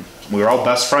 We were all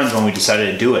best friends when we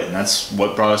decided to do it, and that's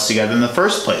what brought us together in the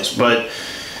first place. But,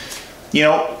 you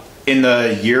know, in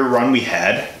the year run we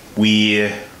had,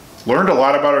 we learned a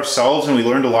lot about ourselves, and we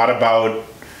learned a lot about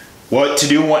what to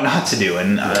do and what not to do.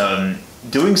 And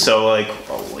doing so, like,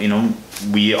 you know,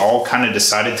 we all kind of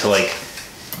decided to, like,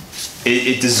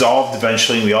 it dissolved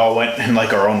eventually, and we all went in,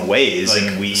 like, our own ways. Like,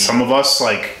 and some of us,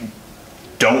 like,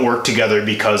 don't work together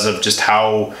because of just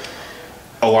how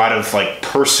a lot of, like,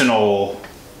 personal,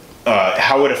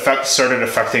 how it started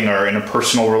affecting our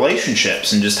interpersonal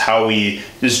relationships, and just how we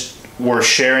just were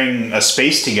sharing a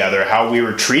space together, how we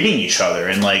were treating each other,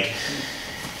 and like,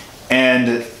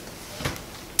 and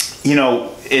you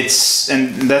know,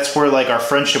 and that's where like our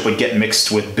friendship would get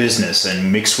mixed with business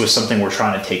and mixed with something we're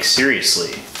trying to take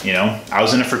seriously. You know, I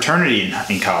was in a fraternity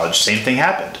in college, same thing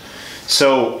happened.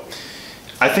 So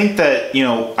I think that, you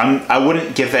know, I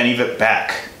wouldn't give any of it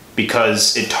back,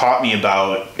 because it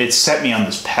set me on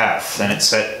this path, and it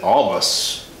set all of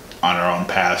us on our own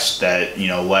paths that, you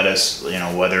know, led us, you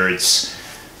know, whether it's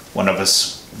one of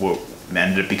us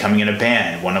ended up becoming in a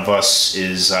band, one of us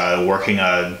is working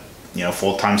a, you know,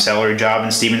 full-time salary job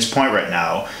in Stevens Point right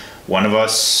now, one of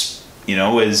us, you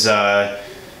know, is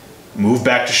moved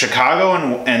back to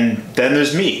Chicago, and then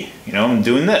there's me, you know, I'm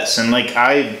doing this, and like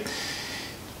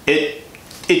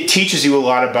it teaches you a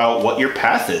lot about what your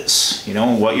path is, you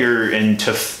know, what you're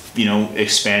into, you know,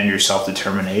 expand your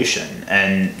self-determination.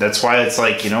 And that's why it's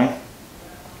like, you know,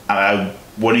 I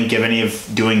wouldn't give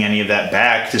doing any of that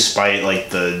back, despite like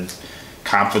the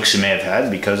conflicts you may have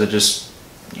had, because it just,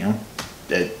 you know,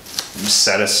 it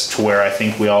set us to where I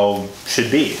think we all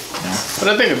should be, you know? But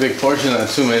I think a big portion of that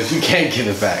too, man, is you can't give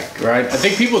it back, right? I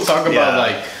think people talk about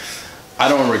like, I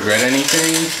don't regret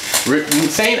anything.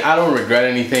 Saying I don't regret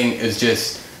anything is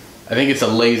just I think it's a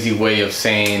lazy way of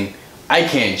saying I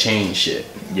can't change shit.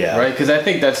 Yeah. Right? Because I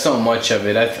think that's so much of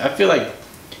it. I feel like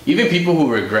even people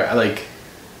who regret, like,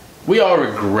 we all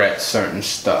regret certain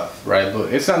stuff, right?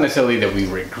 But it's not necessarily that we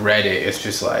regret it. It's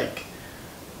just like,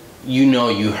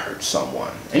 you hurt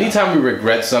someone. Anytime we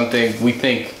regret something, we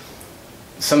think,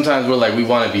 sometimes we're like, we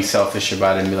want to be selfish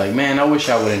about it and be like, man, I wish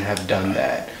I wouldn't have done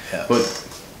that. Yeah. But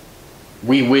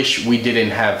we wish we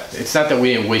didn't have, it's not that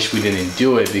we didn't wish we didn't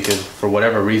do it, because for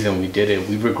whatever reason we did it,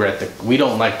 we regret we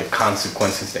don't like the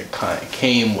consequences that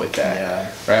came with that.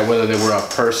 Yeah. Right? Whether they were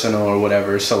personal or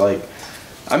whatever. So like,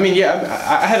 I mean, yeah,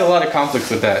 I had a lot of conflicts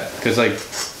with that, because like,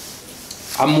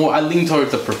 I lean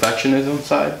towards the perfectionism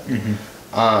side.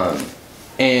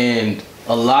 And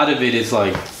a lot of it is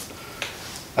like,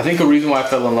 I think a reason why I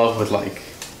fell in love with like,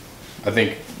 I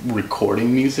think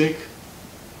recording music,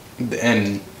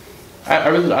 and I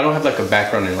don't have like a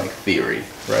background in like theory,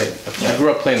 right? I grew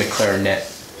up playing the clarinet.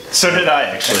 So did I,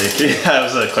 actually. Yeah, I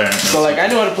was a clarinet. So like, I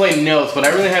know how to play notes, but I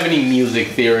really have any music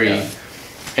theory. Yeah.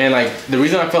 And like, the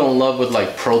reason I fell in love with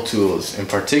like Pro Tools in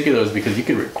particular is because you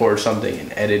could record something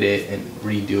and edit it and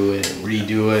redo it and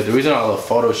redo it. The reason I love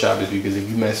Photoshop is because if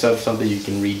you mess up something, you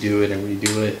can redo it and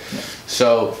redo it. Yeah.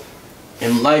 So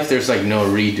in life, there's like no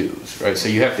redos, right? So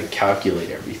you have to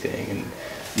calculate everything, and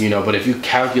but if you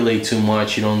calculate too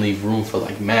much, you don't leave room for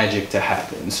like magic to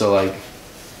happen. So like,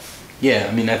 yeah,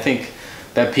 I mean, I think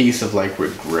that piece of like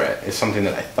regret is something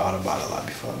that I thought about a lot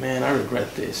before. Man, I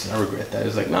regret this and I regret that.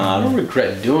 It's like, nah, I don't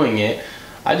regret doing it.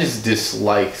 I just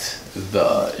disliked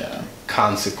the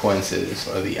consequences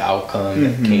or the outcome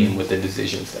that came with the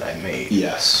decisions that I made.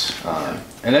 Yes.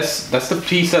 And that's the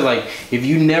piece that like, if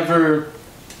you never,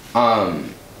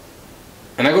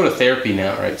 and I go to therapy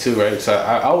now, right, too, right? So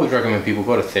I always recommend people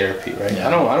go to therapy, right? Yeah.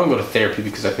 I don't go to therapy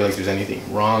because I feel like there's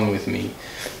anything wrong with me.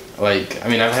 Like, I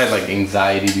mean, I've had like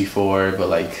anxiety before, but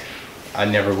like, I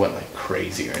never went like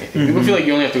crazy or anything. People feel like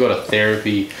you only have to go to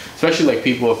therapy, especially like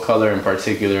people of color in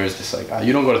particular. It's just like,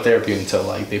 you don't go to therapy until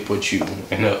like they put you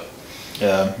in a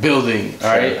building,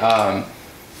 all right?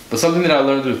 But something that I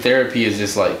learned through therapy is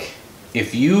just like,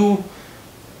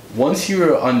 once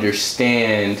you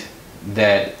understand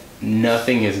that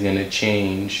nothing is going to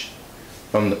change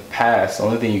from the past, the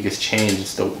only thing you can change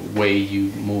is the way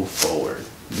you move forward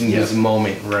in this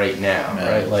moment right now,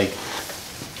 right? Like,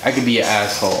 I could be an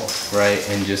asshole, right?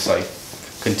 And just like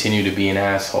continue to be an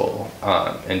asshole,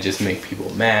 and just make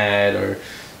people mad or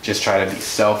just try to be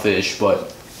selfish,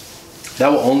 but that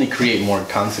will only create more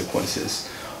consequences.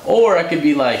 Or I could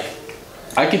be like,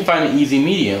 I could find an easy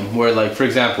medium where, like, for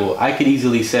example, I could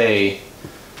easily say,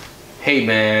 hey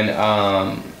man,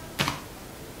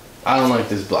 I don't like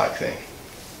this black thing,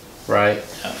 right?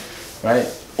 Yeah. Right?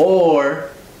 Or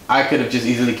I could have just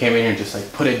easily came in here and just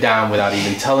like put it down without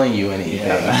even telling you anything,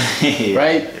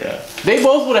 right? Yeah. They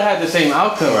both would have had the same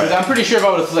outcome. Right. I'm pretty sure if I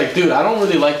would have said like, dude, I don't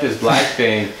really like this black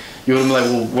thing, you would have been like,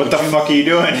 well, what the fuck are you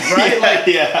doing? Right? Like,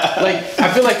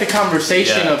 I feel like the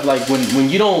conversation of like when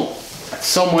you don't,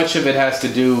 so much of it has to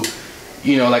do,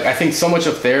 like, I think so much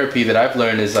of therapy that I've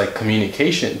learned is like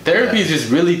communication. Therapy is just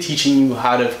really teaching you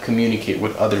how to communicate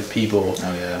with other people.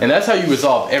 Oh, yeah. And that's how you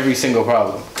resolve every single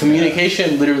problem.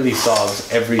 Communication literally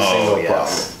solves every single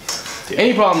problem. Dude.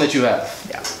 Any problem that you have.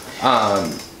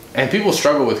 Yeah. And people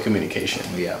struggle with communication.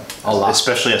 Yeah. A lot.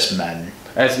 Especially as men.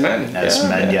 As men.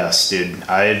 Yes, dude.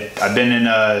 I've been in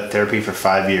therapy for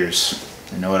 5 years.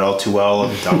 I know it all too well.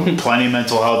 I've dealt with plenty of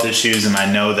mental health issues, and I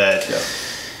know that,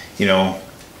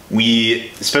 we,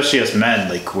 especially as men,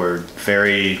 like, we're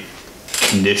very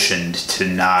conditioned to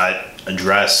not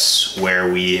address where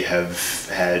we have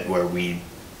had,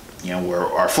 where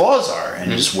our flaws are,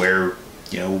 and just where,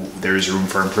 there's room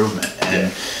for improvement.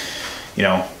 And,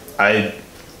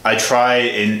 I try,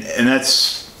 and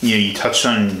that's, you touched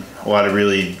on a lot of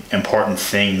really important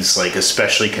things, like,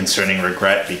 especially concerning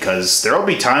regret, because there'll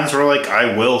be times where, like,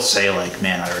 I will say, like,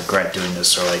 man, I regret doing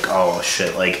this, or like, oh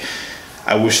shit, like,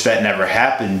 I wish that never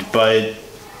happened. But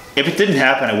if it didn't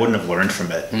happen, I wouldn't have learned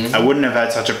from it. I wouldn't have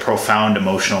had such a profound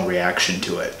emotional reaction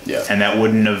to it. Yeah. And that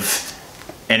wouldn't have,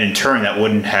 and in turn, that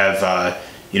wouldn't have,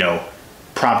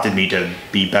 prompted me to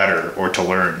be better or to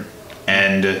learn.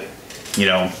 And,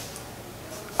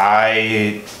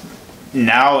 I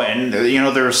now, and,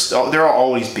 there'll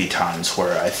always be times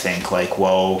where I think, like,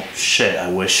 well, shit,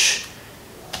 I wish,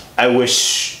 I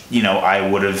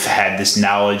would have had this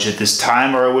knowledge at this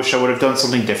time, or I wish I would have done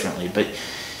something differently.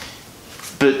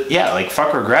 But yeah, like,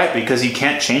 fuck regret, because you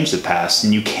can't change the past,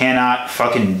 and you cannot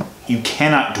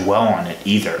dwell on it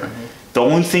either. The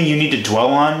only thing you need to dwell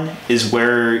on is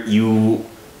where you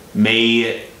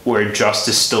may where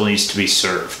justice still needs to be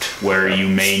served, where you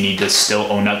may need to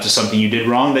still own up to something you did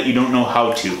wrong that you don't know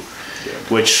how to,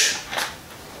 which,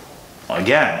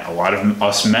 again, a lot of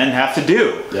us men have to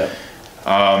do.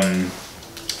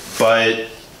 But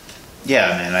yeah,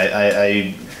 man,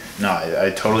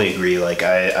 I totally agree. Like,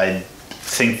 I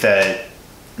think that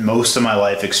most of my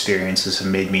life experiences have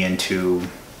made me into,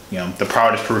 the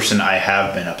proudest person I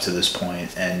have been up to this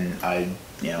point, and I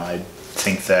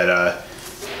think that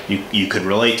you could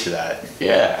relate to that.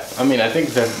 Yeah, I mean, I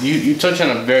think that you touch on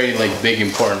a very like big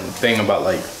important thing about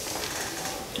like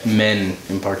men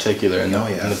in particular, and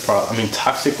I mean,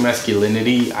 toxic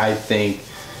masculinity, I think,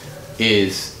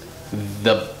 is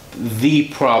the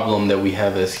problem that we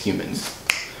have as humans.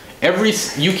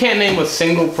 You can't name a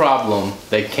single problem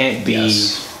that can't be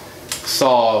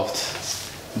solved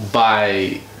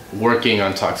by working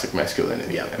on toxic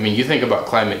masculinity. I mean, you think about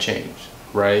climate change,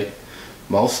 right?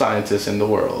 Most scientists in the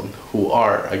world who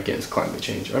are against climate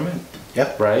change are men.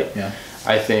 Right?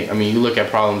 I mean, you look at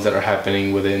problems that are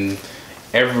happening within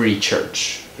every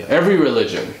church, every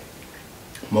religion.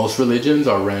 Most religions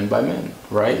are ran by men,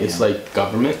 right? It's like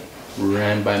government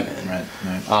ran by men. Right.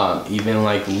 Even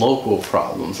like local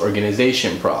problems,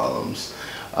 organization problems,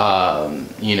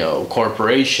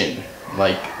 corporation.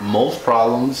 Like, most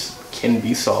problems can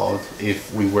be solved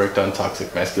if we worked on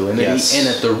toxic masculinity. And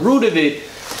at the root of it,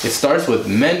 it starts with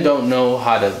men don't know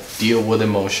how to deal with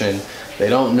emotion. They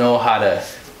don't know how to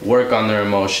work on their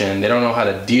emotion. They don't know how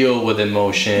to deal with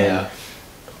emotion.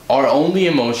 Our only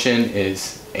emotion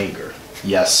is anger.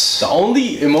 The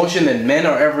only emotion that men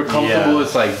are ever comfortable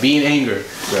is like being angry.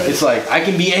 It's like, I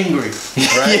can be angry,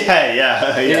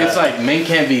 right? It's like men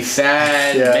can't be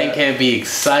sad, men can't be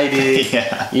excited.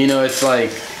 It's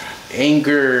like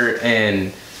anger,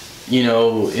 and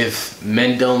if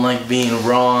men don't like being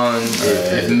wrong,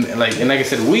 and like I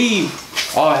said, we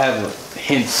all have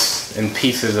hints and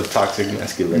pieces of toxic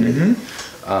masculinity.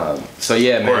 So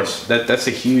yeah, man, that's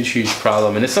a huge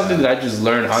problem, and it's something that I just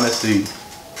learned honestly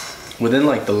within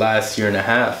like the last year and a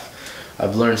half.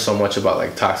 I've learned so much about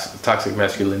like toxic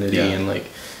masculinity and like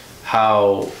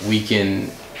how we can,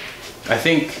 I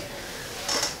think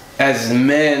as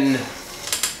men,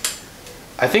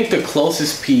 I think the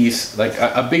closest piece, like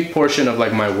a big portion of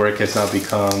like my work has now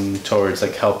become towards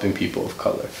like helping people of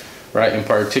color, right? In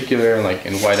particular, like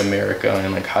in white America,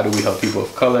 and like how do we help people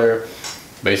of color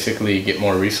basically get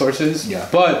more resources?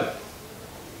 But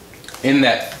in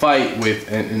that fight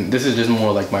with, and this is just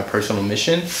more like my personal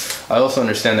mission, I also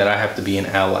understand that I have to be an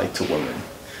ally to women.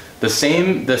 The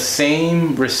same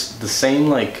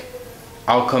like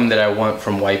outcome that I want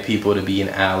from white people to be an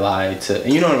ally to,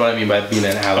 and you know what I mean by being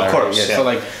an ally. Of course, So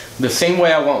like the same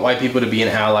way I want white people to be an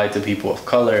ally to people of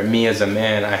color, me as a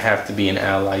man, I have to be an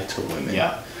ally to women.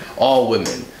 All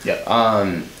women.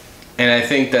 And I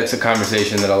think that's a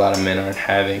conversation that a lot of men aren't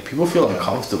having. People feel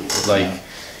uncomfortable. Like,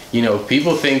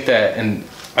 people think that, and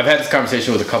I've had this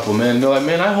conversation with a couple of men, they're like,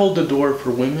 man, I hold the door for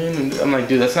women. And I'm like,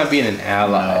 dude, that's not being an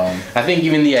ally. I think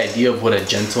even the idea of what a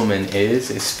gentleman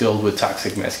is filled with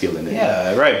toxic masculinity.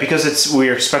 Right, because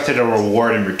we're expected a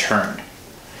reward in return.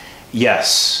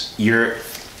 Yes,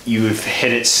 you've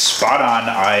hit it spot on.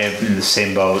 I am in the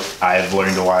same boat. I've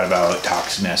learned a lot about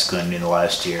toxic masculinity in the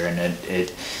last year, and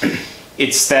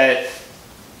it's that,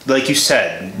 like you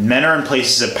said, men are in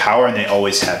places of power, and they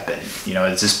always have been.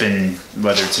 It's just been,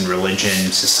 whether it's in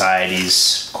religion,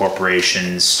 societies,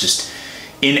 corporations, just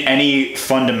in any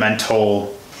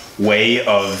fundamental way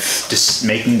of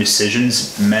making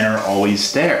decisions, men are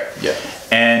always there.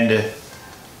 And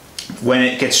when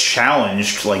it gets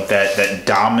challenged, like that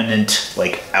dominant,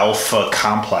 like alpha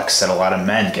complex that a lot of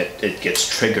men get, it gets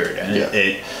triggered, and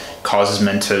it causes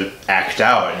men to act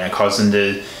out, and it causes them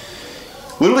to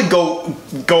literally go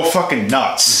fucking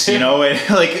nuts, and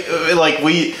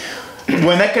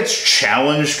when that gets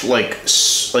challenged, like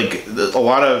a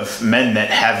lot of men that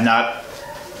have not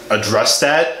addressed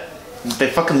that, they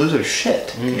fucking lose their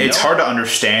shit. It's hard to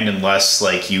understand unless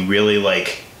like you really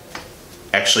like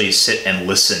actually sit and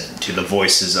listen to the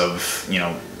voices of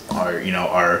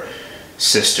our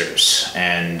sisters,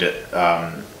 and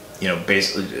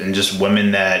basically, and just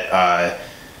women that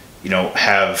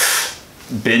have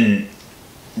been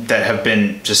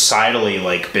societally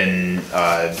like been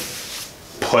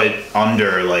put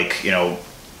under like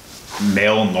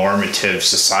male normative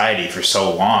society for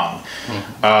so long.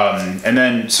 And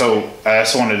then so I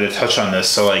also wanted to touch on this.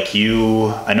 So like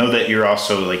I know that you're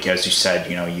also, like, as you said,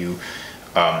 you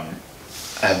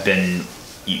have been,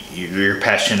 you're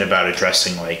passionate about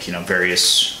addressing like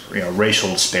various racial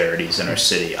disparities in our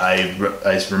city. I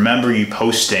remember you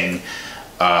posting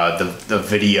the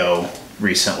video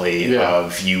recently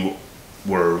of you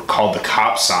were called the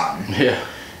cops on. Yeah.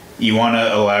 You want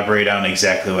to elaborate on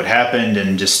exactly what happened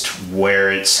and just what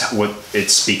it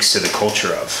speaks to the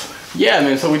culture of? Yeah,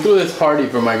 man. So we threw this party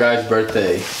for my guy's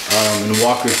birthday in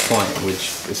Walker's Point,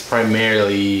 which is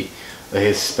primarily a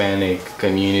Hispanic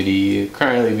community,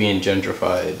 currently being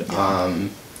gentrified.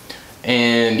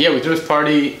 And yeah, we threw this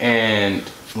party, and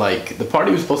like the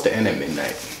party was supposed to end at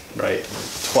midnight, right?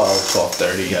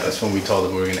 12:30. Yeah, that's when we told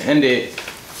them we were gonna end it.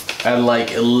 At like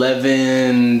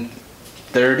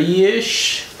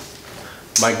 11:30ish,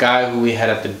 my guy who we had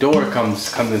at the door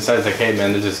comes inside. He's like, "Hey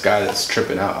man, there's this guy that's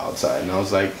tripping out outside." And I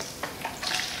was like,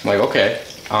 okay,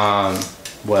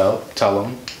 well, tell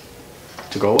him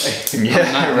to go away.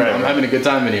 I'm having a good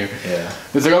time in here. Yeah.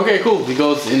 He's like, okay, cool. He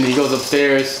goes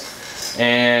upstairs,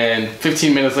 and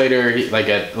 15 minutes later, like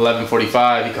at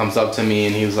 11:45, he comes up to me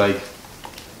and he's like,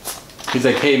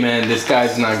 hey man, this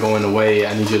guy's not going away.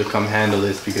 I need you to come handle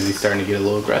this because he's starting to get a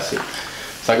little aggressive.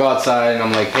 So I go outside and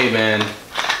I'm like, hey man,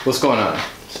 what's going on?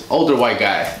 Older white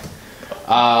guy.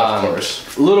 Of course.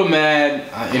 A little mad,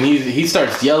 and he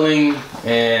starts yelling,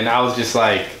 and I was just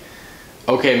like,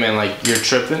 okay man, like you're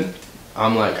tripping.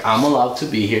 I'm like, I'm allowed to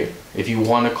be here. If you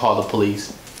want to call the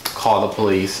police, call the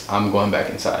police. I'm going back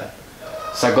inside.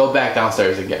 So I go back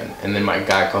downstairs again, and then my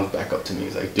guy comes back up to me.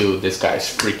 He's like, dude, this guy's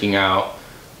freaking out.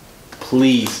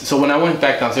 Please. So when I went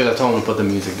back downstairs, I told him to put the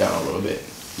music down a little bit,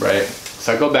 right?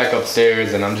 So I go back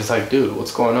upstairs, and I'm just like, dude,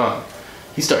 what's going on?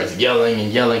 He starts yelling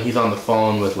and yelling. He's on the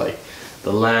phone with like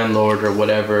the landlord or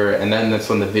whatever, and then that's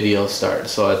when the video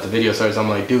starts. So at the video starts, I'm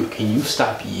like, dude, can you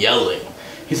stop yelling?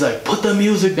 He's like, put the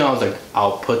music down. I was like,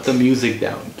 I'll put the music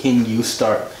down. Can you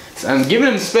start? So I'm giving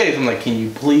him space. I'm like, can you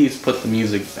please put the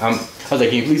music? I was like,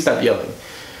 can you please stop yelling?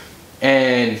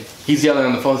 And he's yelling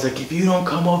on the phone. He's like, if you don't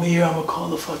come over here, I'm gonna call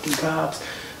the fucking cops.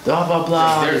 Blah blah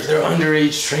blah. They're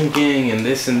underage drinking and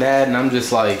this and that. And I'm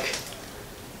just like,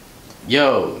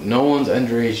 yo, no one's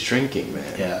underage drinking,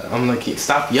 man. Yeah. I'm like,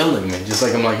 stop yelling, man. Just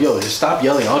like, I'm like, yo, just stop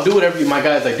yelling. I'll do whatever my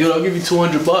guy's like, dude, I'll give you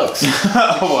 $200.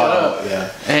 Oh, wow.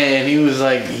 Yeah. And he was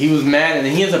like, he was mad, and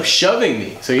then he ends up shoving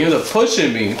me. So he ends up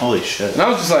pushing me. Holy shit. And I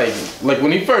was just like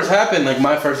when he first happened, like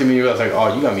my first immediate, I was like,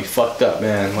 oh, you got me fucked up,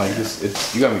 man. Like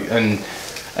you got me. And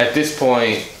at this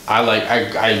point,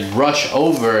 I rush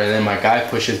over, and then my guy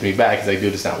pushes me back. He's like,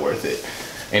 dude, it's not worth it.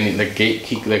 And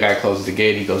the guy closes the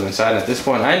gate. He goes inside. And at this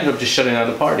point, I ended up just shutting down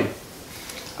the party.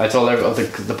 I told everyone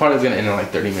the party was gonna end in like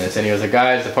 30 minutes. And he was like,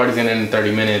 guys, the party's gonna end in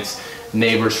 30 minutes.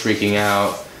 Neighbors freaking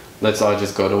out. Let's all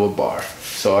just go to a bar.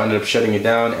 So I ended up shutting it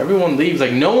down. Everyone leaves.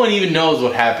 Like no one even knows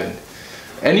what happened.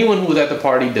 Anyone who was at the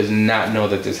party does not know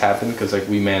that this happened because like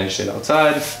we managed it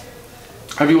outside.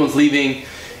 Everyone's leaving.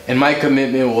 And my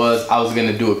commitment was I was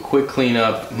gonna do a quick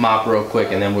cleanup, mop real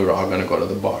quick, and then we were all gonna go to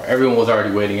the bar. Everyone was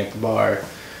already waiting at the bar.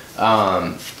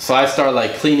 So I start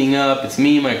like cleaning up. It's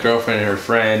me, my girlfriend, and her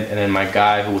friend, and then my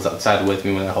guy who was outside with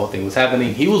me when that whole thing was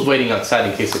happening. He was waiting outside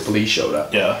in case the police showed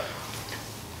up. Yeah.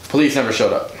 Police never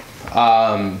showed up.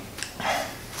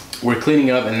 We're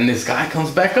cleaning up, and then this guy comes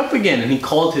back up again, and he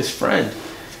called his friend.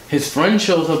 His friend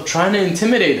shows up trying to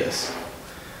intimidate us.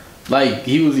 Like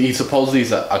he supposedly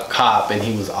is a cop, and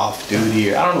he was off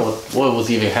duty, or I don't know what was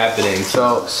even happening.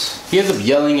 So he ends up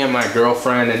yelling at my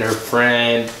girlfriend and her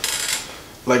friend,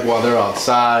 like while they're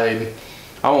outside.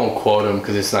 I won't quote him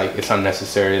because it's like it's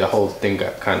unnecessary. The whole thing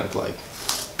got kind of like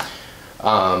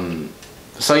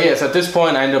so yes, at this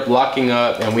point I ended up locking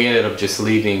up, and we ended up just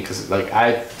leaving because like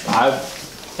I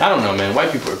don't know, man.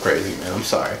 White people are crazy, man. I'm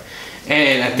sorry.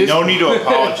 And at this no need to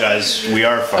apologize. We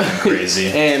are fucking crazy.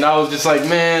 And I was just like,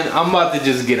 man, I'm about to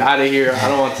just get out of here. I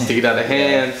don't want this to get out of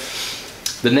hand.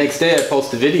 The next day I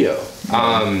post a video.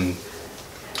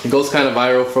 It goes kind of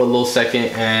viral for a little second,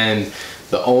 and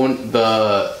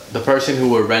the person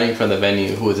who we're renting from the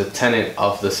venue, who is a tenant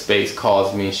of the space,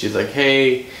 calls me, and she's like,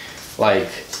 hey, like,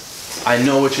 I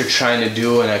know what you're trying to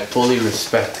do, and I fully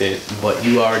respect it, but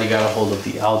you already got a hold of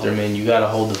the alderman, you got a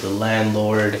hold of the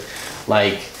landlord,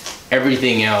 like,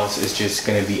 everything else is just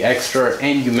going to be extra.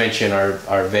 And you mentioned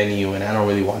our venue, and I don't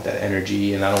really want that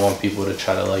energy, and I don't want people to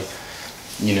try to like,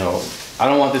 you know, I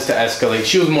don't want this to escalate.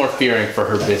 She was more fearing for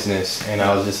her business, and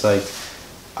I was just like,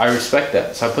 I respect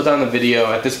that. So I put down the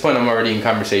video. At this point, I'm already in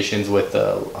conversations with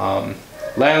the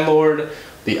landlord,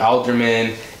 the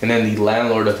alderman, and then the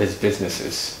landlord of his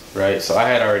businesses, right? So I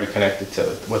had already connected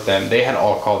with them. They had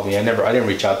all called me. I didn't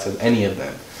reach out to any of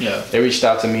them. Yeah. They reached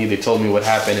out to me. They told me what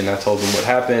happened, and I told them what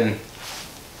happened.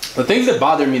 The things that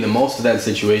bothered me the most of that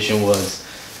situation was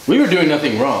we were doing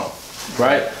nothing wrong,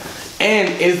 right? And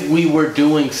if we were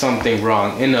doing something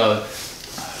wrong in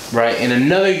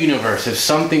another universe,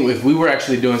 if we were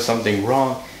actually doing something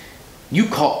wrong,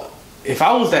 if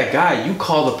I was that guy, you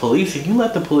call the police and you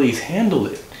let the police handle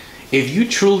it. If you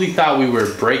truly thought we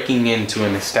were breaking into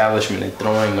an establishment and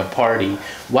throwing a party,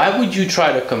 why would you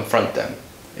try to confront them?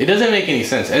 It doesn't make any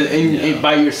sense. And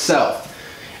by yourself.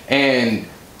 And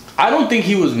I don't think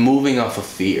he was moving off of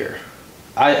fear.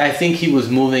 I think he was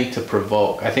moving to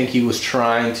provoke. I think he was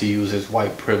trying to use his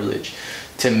white privilege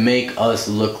to make us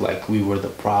look like we were the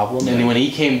problem. And when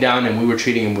he came down and we were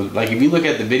treating him with, like, if you look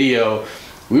at the video,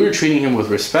 we were treating him with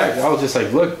respect. I was just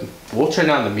like, look, we'll turn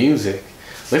down the music.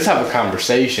 Let's have a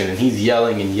conversation. And he's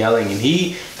yelling and yelling. And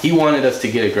he wanted us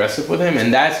to get aggressive with him.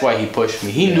 And that's why he pushed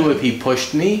me. He knew if he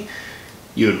pushed me,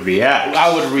 you would react.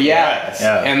 I would react.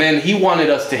 Yeah. And then he wanted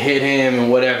us to hit him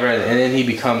and whatever, and then he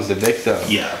becomes the victim.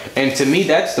 Yeah. And to me,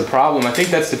 that's the problem. I think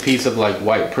that's the piece of like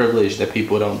white privilege that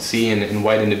people don't see, and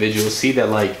white individuals see, that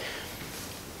like,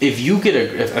 if you get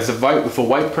if a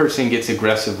white person gets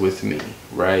aggressive with me,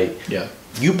 right? Yeah.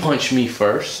 You punch me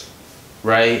first,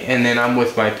 right? And then I'm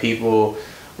with my people,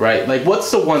 right? Like,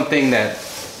 what's the one thing that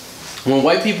when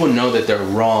white people know that they're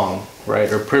wrong, right,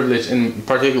 or privileged, and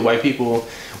particularly white people,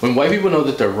 when white people know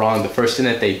that they're wrong, the first thing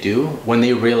that they do, when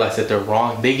they realize that they're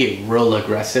wrong, they get real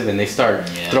aggressive and they start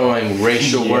throwing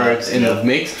racial words in the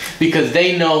mix, because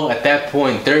they know at that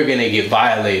point they're gonna get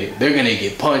violated, they're gonna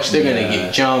get punched, they're gonna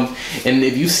get jumped. And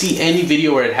if you see any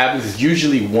video where it happens, it's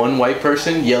usually one white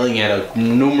person yelling at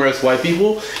numerous white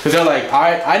people, because they're like,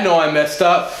 I know I messed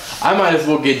up, I might as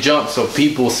well get jumped so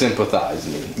people sympathize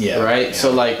me, right? Yeah.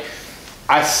 So like,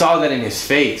 I saw that in his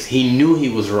face. He knew he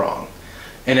was wrong.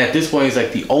 And at this point, he's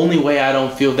like, the only way I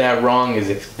don't feel that wrong is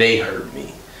if they hurt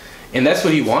me. And that's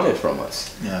what he wanted from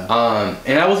us. Yeah.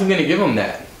 And I wasn't going to give him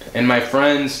that. And my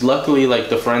friends, luckily, like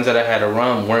the friends that I had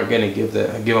around weren't going to give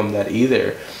him that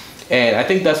either. And I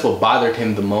think that's what bothered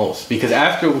him the most. Because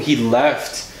after he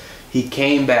left, he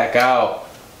came back out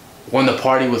when the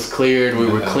party was cleared. We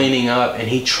were cleaning up, and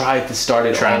he tried to start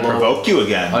it trying to provoke you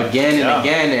again. Again and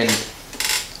again. And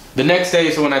the next day,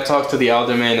 so when I talked to the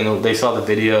alderman and they saw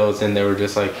the videos, and they were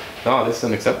just like, no, this is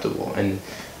unacceptable. And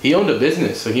he owned a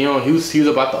business. So he was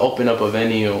about to open up a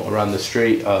venue around the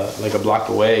street, like a block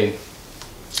away.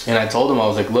 And I told him, I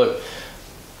was like, look,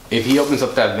 if he opens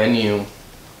up that venue,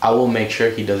 I will make sure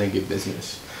he doesn't get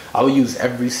business. I will use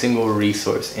every single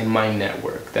resource in my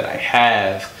network that I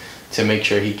have to make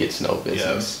sure he gets no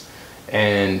business. Yeah.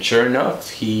 And sure enough,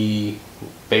 he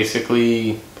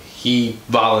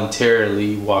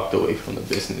voluntarily walked away from the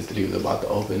business that he was about to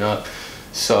open up.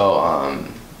 So,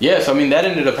 so I mean, that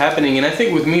ended up happening. And I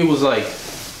think with me, it was like,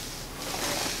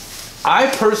 I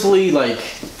personally, like,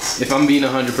 if I'm being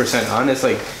 100% honest,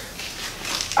 like,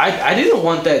 I didn't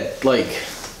want that, like,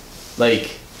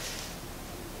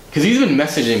 because he's been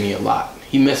messaging me a lot.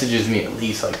 He messages me at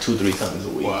least like 2-3 times a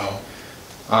week. Wow.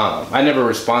 I never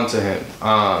respond to him.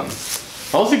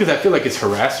 Also because I feel like it's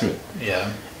harassment.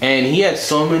 Yeah. And he had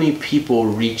so many people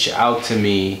reach out to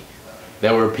me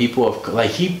that were people of,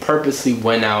 like, he purposely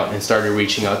went out and started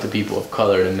reaching out to people of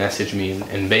color to message me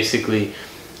and basically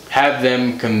have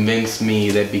them convince me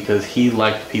that because he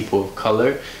liked people of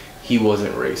color, he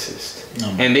wasn't racist.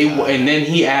 Oh and then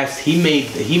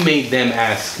he made them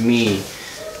ask me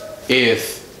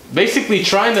if, basically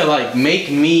trying to like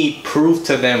make me prove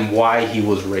to them why he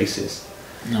was racist.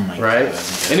 Oh my right?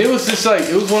 God. And it was just like,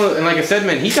 it was one of, and like I said,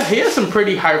 man, he has some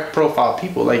pretty high profile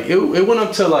people. Like it went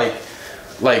up to like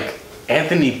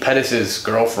Anthony Pettis'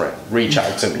 girlfriend reach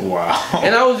out to me. Wow.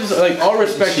 And I was just like, all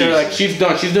respect to her, like she's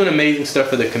doing amazing stuff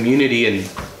for the community,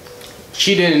 and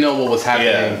she didn't know what was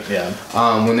happening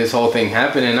when this whole thing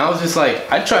happened. And I was just like,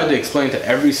 I tried to explain to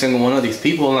every single one of these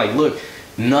people, like, look,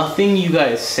 nothing you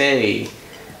guys say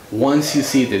once you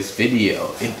see this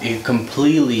video, it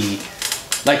completely,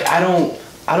 like, I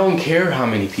don't care how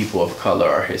many people of color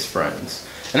are his friends.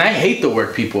 And I hate the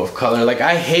word people of color. Like,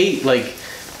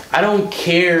 I don't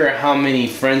care how many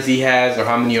friends he has or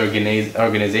how many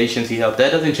organizations he helped.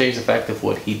 That doesn't change the fact of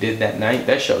what he did that night.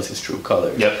 That shows his true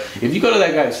colors. Yep. If you go to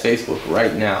that guy's Facebook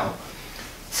right now,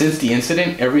 since the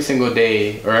incident, every single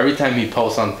day or every time he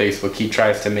posts on Facebook, he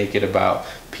tries to make it about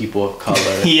people of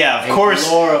color. Yeah, of course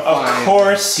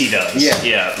he does.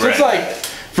 Yeah, so right. It's like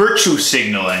virtue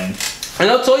signaling. And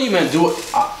I'll tell you, man,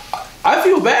 I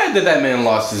feel bad that man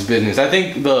lost his business. I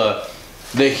think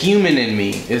the human in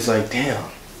me is like, damn,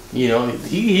 you know,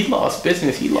 he lost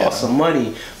business, he lost some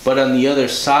money. But on the other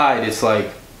side, it's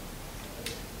like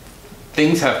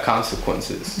things have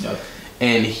consequences. Yep.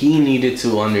 And he needed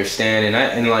to understand,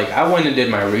 and I went and did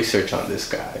my research on this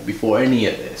guy before any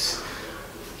of this.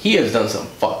 He has done some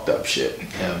fucked up shit.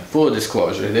 Yeah. Full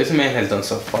disclosure, this man has done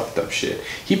some fucked up shit.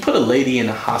 He put a lady in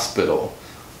a hospital,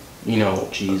 you know,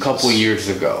 a couple years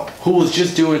ago, who was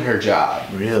just doing her job.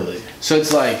 Really? So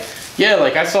it's like, yeah,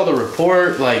 like I saw the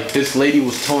report, like this lady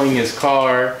was towing his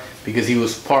car because he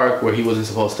was parked where he wasn't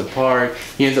supposed to park.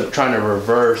 He ends up trying to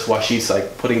reverse while she's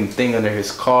like putting the thing under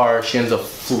his car. She ends up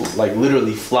like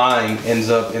literally flying, ends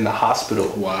up in the hospital.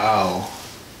 Wow.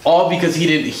 All because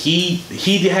he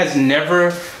has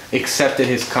never accepted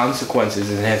his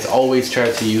consequences and has always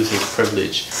tried to use his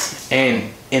privilege.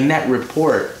 And in that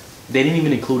report, they didn't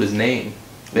even include his name.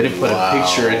 They didn't put a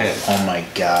picture of him. Oh my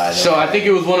God. So I think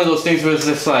it was one of those things where it's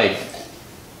just like,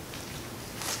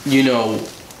 you know,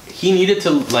 he needed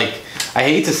to, like, I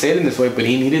hate to say it in this way, but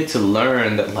he needed to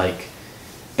learn that, like,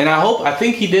 and I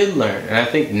think he did learn. And I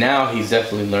think now he's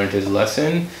definitely learned his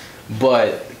lesson.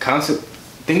 But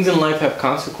things in life have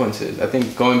consequences. I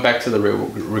think going back to the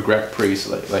regret piece,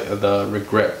 like the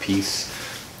regret piece,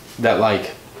 that,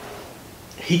 like,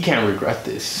 he can't regret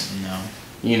this. No.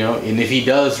 You know, and if he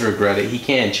does regret it, he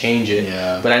can't change it.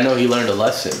 Yeah. But I know he learned a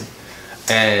lesson.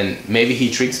 And maybe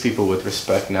he treats people with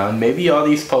respect now. And maybe all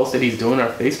these posts that he's doing on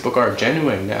Facebook are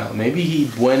genuine now. Maybe he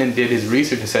went and did his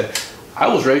research and said,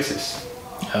 I was racist.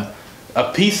 Yeah.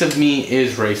 A piece of me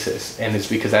is racist. And it's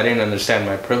because I didn't understand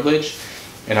my privilege.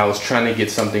 And I was trying to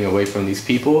get something away from these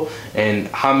people. And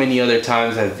how many other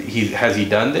times has he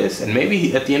done this? And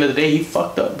maybe at the end of the day, he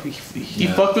fucked up. He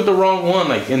fucked with the wrong one.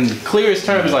 Like, in the clearest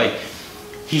terms, like,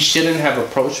 he shouldn't have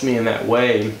approached me in that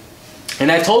way.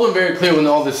 And I told him very clear when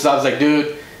all this, I was like,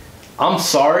 dude, I'm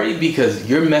sorry because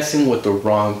you're messing with the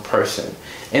wrong person.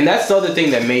 And that's the other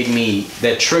thing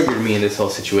that triggered me in this whole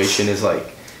situation is, like,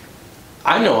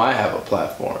 I know I have a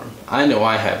platform. I know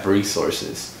I have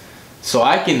resources. So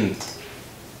I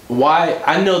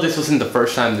know this wasn't the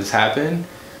first time this happened,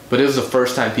 but it was the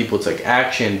first time people took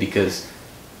action because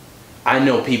I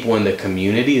know people in the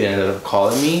community that ended up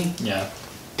calling me. Yeah.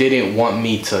 Didn't want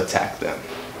me to attack them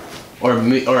or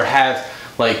have,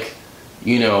 like,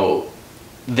 you know,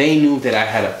 they knew that I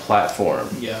had a platform.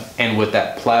 Yeah. And with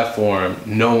that platform,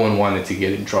 no one wanted to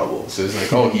get in trouble. So it's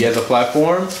like, oh, he has a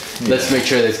platform? Let's make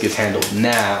sure this gets handled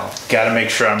now. Gotta make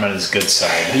sure I'm on his good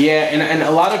side. Yeah, and a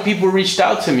lot of people reached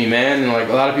out to me, man. And, like,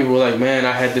 a lot of people were like, man,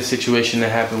 I had this situation that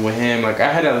happened with him. Like,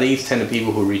 I had at least 10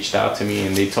 people who reached out to me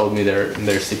and they told me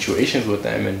their situations with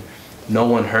them. And no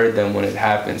one heard them when it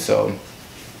happened. So,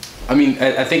 I mean,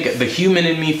 I think the human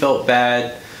in me felt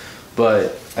bad,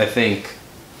 but I think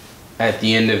at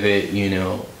the end of it, you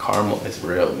know, karma is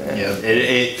real, man. Yeah,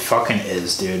 it fucking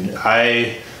is, dude.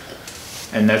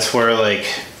 And that's where, like,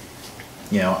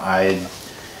 you know,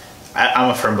 I'm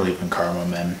a firm believer in karma,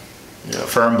 man. Yeah.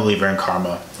 Firm believer in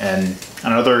karma. And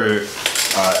another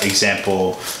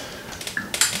example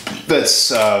that's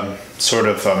sort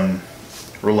of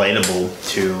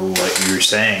relatable to what you were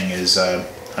saying is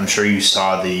I'm sure you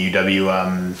saw the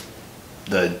UW,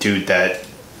 the dude that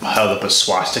held up a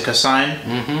swastika sign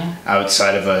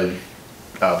outside of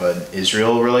an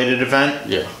Israel-related event.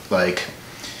 Yeah. Like,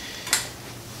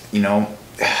 you know,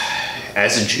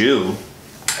 as a Jew,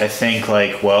 I think,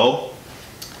 like, well,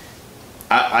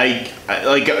 I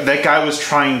like, that guy was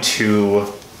trying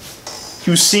to. He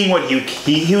was seeing what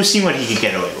he was seeing what he could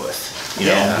get away with. You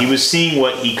know, he was seeing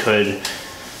what he could.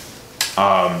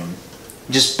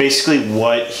 Just basically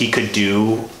what he could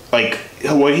do, like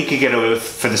what he could get away with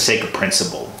for the sake of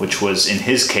principle, which was in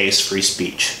his case free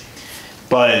speech.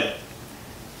 But,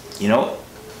 you know,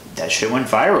 that shit went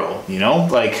viral. You know,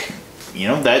 like, you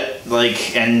know, that,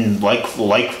 like, and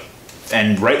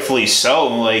and rightfully so.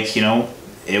 Like, you know,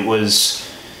 it was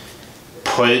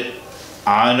put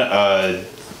on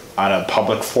a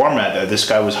public format that this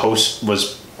guy was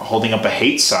holding up a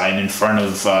hate sign in front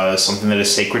of something that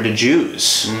is sacred to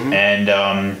Jews. And,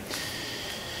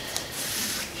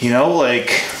 you know, like,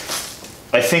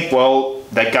 I think, well,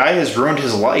 that guy has ruined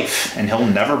his life and he'll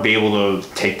never be able to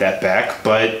take that back.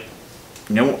 But,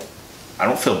 you know, I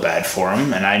don't feel bad for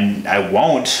him, and I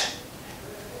won't,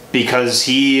 because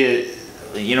he,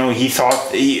 you know, he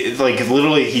thought, like,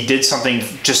 literally he did something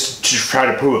just to try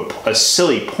to prove a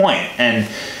silly point. And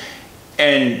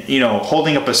you know,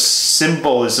 holding up a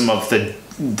symbolism of the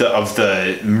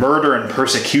murder and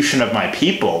persecution of my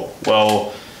people.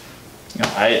 Well, you know,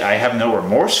 I have no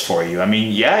remorse for you. I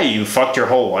mean, yeah, you fucked your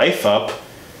whole life up,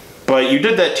 but you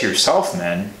did that to yourself,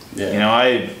 man. Yeah. You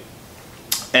know,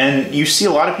 and you see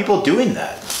a lot of people doing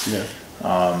that. Yeah.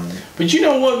 But you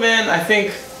know what, man? I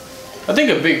think a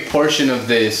big portion of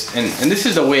this, and this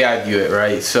is the way I view it,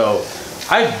 right? So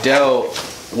I've dealt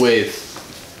with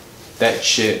that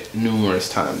shit numerous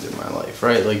times in my life,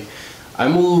 right? Like, I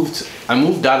moved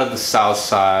out of the South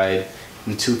Side,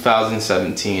 in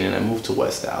 2017, and I moved to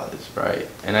West Dallas, right?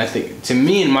 And I think, to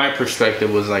me, in my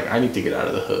perspective, was like, I need to get out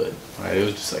of the hood, right? It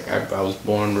was just like, I was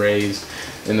born, raised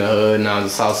in the hood, and I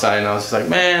was the South Side, and I was just like,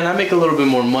 man, I make a little bit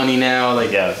more money now,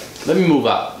 like, Yeah. let me move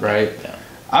out, right? Yeah.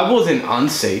 I wasn't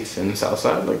unsafe in the South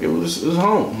Side, like, it was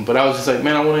home, but I was just like,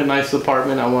 man, I want a nice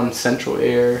apartment, I want central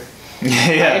air.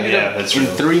 That's In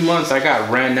true. 3 months, I got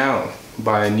ran out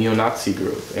by a neo-Nazi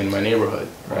group in my neighborhood,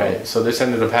 right? Wow. So this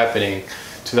ended up happening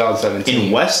 2017.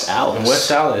 In West Dallas. In West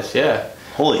Dallas, yeah.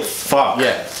 Holy fuck.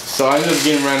 Yeah. So I ended up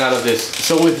getting ran out of this.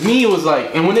 So with me, it was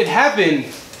like, and when it happened,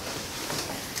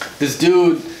 this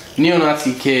dude,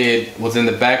 neo-Nazi kid, was in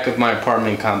the back of my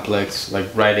apartment complex, like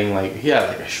writing, like, he had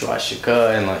like a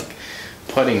swastika and like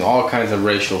putting all kinds of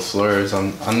racial slurs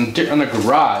on a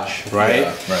garage, right?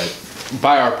 Yeah, right.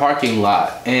 By our parking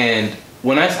lot. And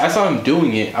when I saw him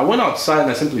doing it, I went outside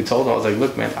and I simply told him, I was like,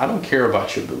 look, man, I don't care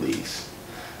about your beliefs,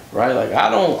 right? Like,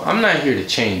 I'm not here to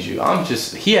change you.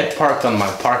 He had parked on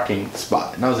my parking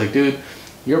spot. And I was like, dude,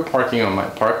 you're parking on my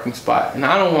parking spot and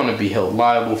I don't want to be held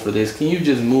liable for this. Can you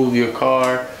just move your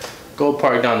car, go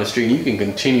park down the street, and you can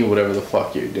continue whatever the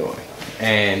fuck you're doing?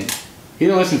 And he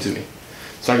didn't listen to me.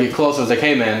 So I get close, I was like,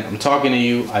 hey man, I'm talking to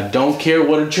you. I don't care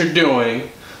what you're doing.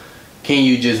 Can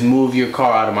you just move your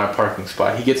car out of my parking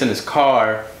spot? He gets in his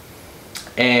car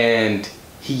and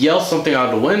he yells something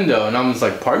out the window, and I'm just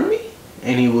like, pardon me?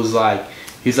 And he's like,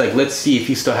 let's see if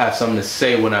he still has something to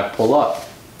say when I pull up.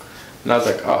 And I was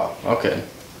like, oh, okay.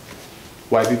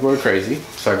 White people are crazy.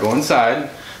 So I go inside.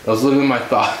 That was literally my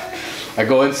thought. I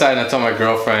go inside and I tell my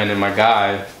girlfriend and my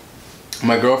guy.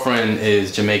 My girlfriend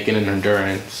is Jamaican and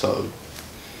Honduran, so,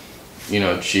 you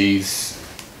know, she's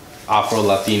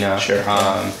Afro-Latina. Sure.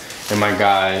 And my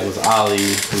guy was Ali,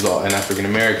 who's an African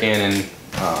American, and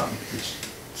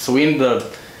so we ended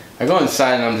up. I go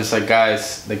inside and I'm just like,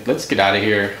 guys, like, let's get out of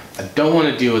here. I don't want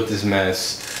to deal with this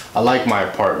mess. I like my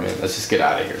apartment. Let's just get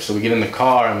out of here. So we get in the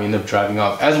car and we end up driving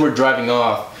off. As we're driving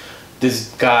off,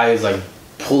 this guy is like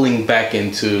pulling back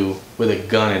with a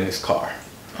gun in his car.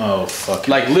 Oh fuck.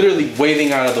 Like literally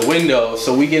waving out of the window.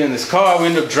 So we get in this car. We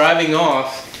end up driving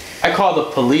off. I call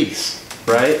the police.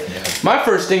 Right. Yeah. My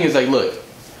first thing is like, look.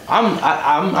 I'm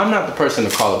not the person to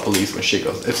call the police when shit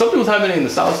goes. If something was happening in the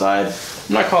South Side,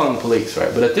 I'm not calling the police,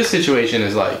 right? But if this situation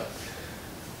is like,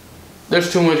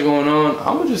 there's too much going on,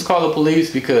 I'm gonna just call the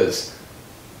police, because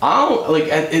I don't, like,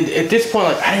 at this point,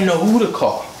 like, I didn't know who to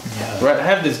call. Yeah. Right? I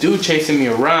have this dude chasing me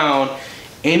around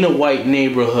in a white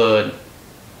neighborhood.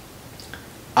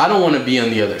 I don't want to be on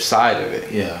the other side of it.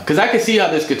 Yeah. Because I can see how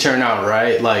this could turn out,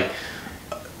 right? Like,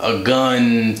 a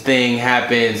gun thing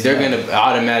happens, they're gonna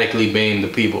automatically blame the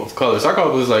people of color. So I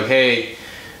called, was like, hey,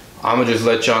 I'm gonna just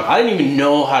let y'all. I didn't even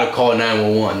know how to call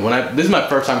 911. This is my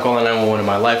first time calling 911 in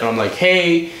my life, and I'm like,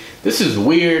 hey, this is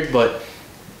weird, but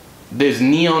this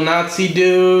neo-Nazi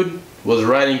dude was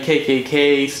writing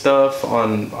KKK stuff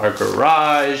on our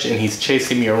garage, and he's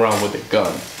chasing me around with a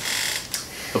gun.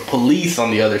 The police on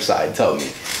the other side tell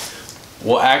me,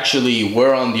 well, actually,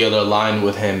 we're on the other line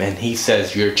with him, and he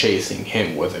says you're chasing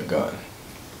him with a gun.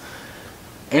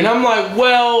 And I'm like,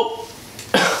 well,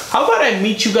 how about I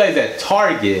meet you guys at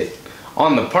Target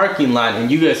on the parking lot, and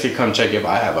you guys can come check if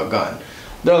I have a gun.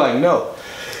 They're like, no.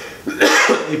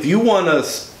 If you want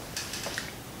us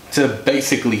to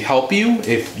basically help you,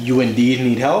 if you indeed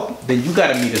need help, then you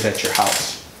gotta meet us at your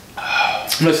house.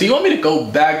 No, so you want me to go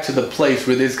back to the place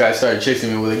where this guy started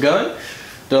chasing me with a gun?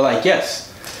 They're like, yes.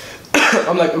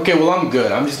 I'm like, okay, well, I'm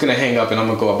good. I'm just gonna hang up and I'm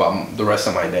gonna go about the rest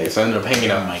of my day. So I ended up hanging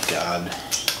up. Oh my god.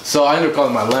 So I ended up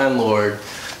calling my landlord.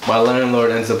 My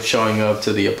landlord ends up showing up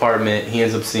to the apartment. He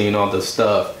ends up seeing all this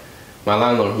stuff. My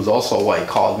landlord, who's also white,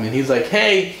 called me and he's like,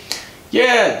 hey,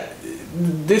 yeah,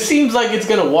 this seems like it's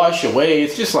gonna wash away.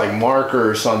 It's just like marker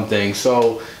or something.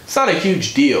 So it's not a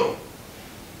huge deal.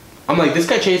 I'm like, this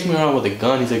guy chased me around with a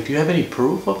gun. He's like, do you have any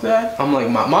proof of that? I'm like,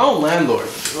 my own landlord.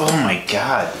 Oh my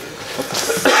god.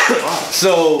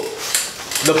 So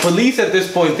the police at this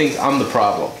point thinks I'm the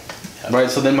problem, right?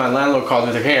 So then my landlord calls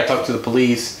me, like, hey, I talked to the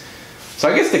police.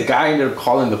 So I guess the guy ended up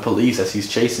calling the police as he's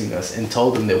chasing us and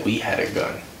told them that we had a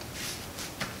gun.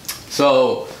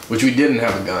 So, which we didn't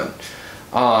have a gun.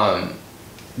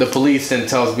 The police then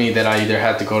tells me that I either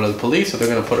had to go to the police or they're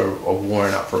gonna put a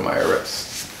warrant out for my arrest.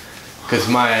 Because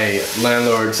my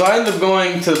landlord, so I ended up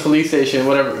going to the police station,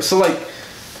 whatever. So like,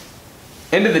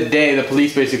 end of the day, the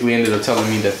police basically ended up telling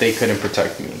me that they couldn't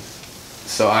protect me.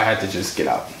 So I had to just get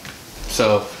out.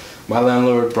 So my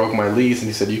landlord broke my lease and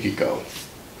he said, you could go.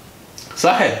 So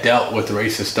I had dealt with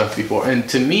racist stuff before. And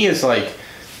to me, it's like,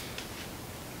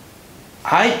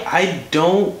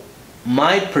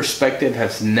 my perspective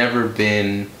has never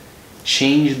been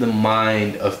change the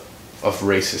mind of of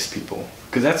racist people,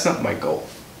 because that's not my goal,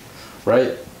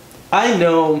 right? I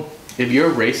know if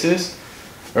you're racist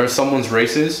or someone's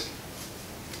racist,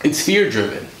 it's fear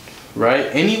driven, right?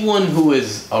 Anyone who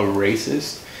is a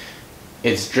racist,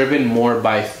 it's driven more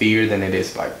by fear than it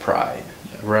is by pride,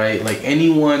 right? Like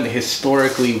anyone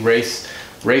historically,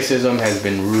 racism has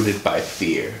been rooted by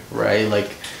fear, right?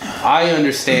 Like I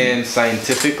understand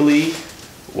scientifically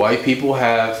white people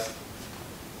have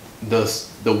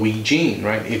the weak gene,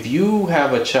 right? If you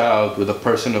have a child with a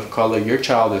person of color, your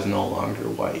child is no longer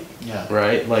white,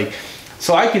 right? Like,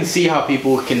 so I can see how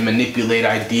people can manipulate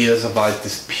ideas of like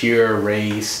this pure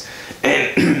race.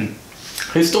 And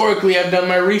historically, I've done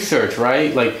my research,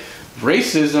 right? Like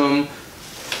racism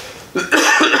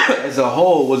as a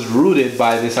whole was rooted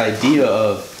by this idea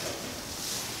of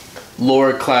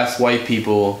lower class white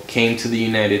people came to the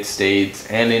United States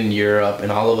and in Europe,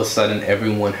 and all of a sudden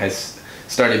everyone has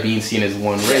started being seen as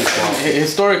one race. Well,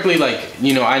 historically, like,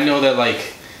 you know, I know that,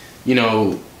 like, you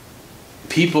know,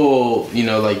 people, you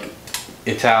know, like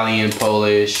Italian,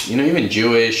 Polish, you know, even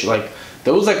Jewish, like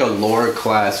those like a lower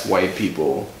class white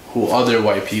people who other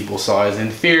white people saw as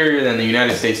inferior. Then the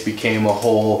United States became a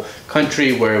whole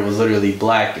country where it was literally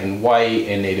black and white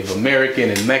and Native American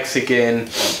and Mexican,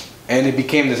 and it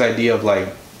became this idea of like,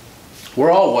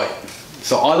 we're all white.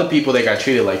 So all the people that got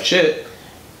treated like shit,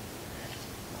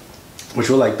 which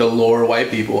were like the lower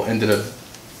white people, ended up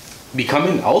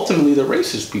becoming ultimately the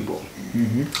racist people,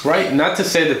 right? Not to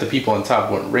say that the people on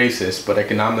top weren't racist, but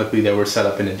economically they were set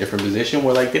up in a different position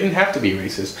where like they didn't have to be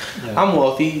racist. I'm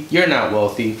wealthy, you're not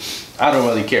wealthy, I don't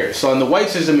really care. So in the white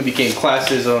system it became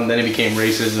classism, then it became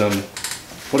racism,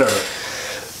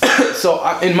 whatever.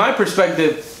 So in my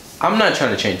perspective, I'm not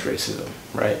trying to change racism,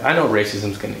 right? I know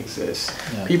racism's gonna exist.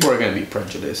 People are gonna be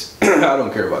prejudiced. I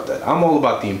don't care about that. I'm all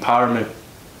about the empowerment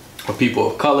of people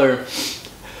of color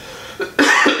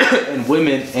and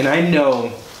women. And I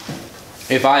know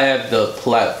if I have the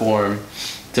platform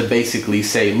to basically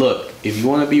say, look, if you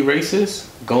want to be racist,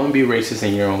 go and be racist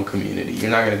in your own community. You're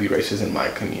not going to be racist in my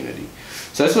community.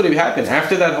 So that's what happened.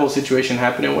 After that whole situation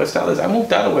happened in West Dallas, I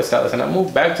moved out of West Dallas and I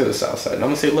moved back to the South Side. And I'm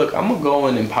going to say, look, I'm going to go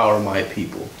and empower my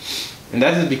people. And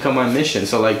that has become my mission.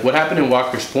 So like what happened in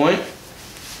Walker's Point,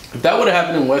 if that would have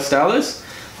happened in West Dallas,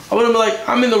 I would have been like,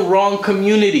 I'm in the wrong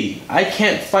community. I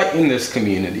can't fight in this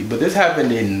community. But this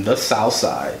happened in the South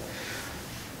Side.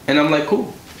 And I'm like,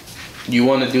 cool. You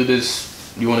want to do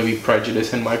this, you want to be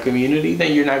prejudiced in my community,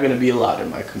 then you're not going to be allowed in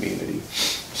my community.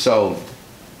 So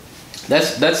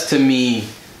that's to me,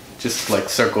 just like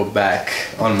circle back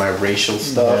on my racial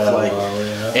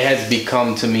stuff. It has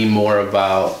become to me more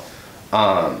about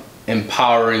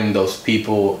empowering those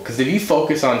people, because if you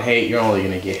focus on hate, you're only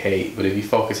going to get hate. But if you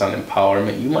focus on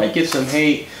empowerment, you might get some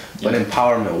hate, but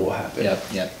empowerment will happen.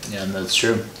 Yeah, and that's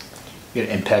true. You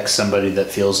can impact somebody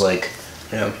that feels like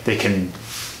they can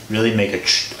really make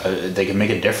they can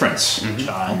make a difference.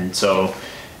 And so,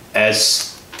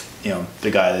 as you know,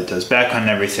 the guy that does background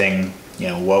and everything, you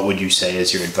know, what would you say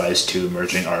is your advice to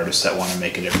emerging artists that want to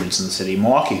make a difference in the city of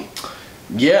Milwaukee?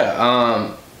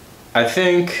 I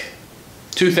think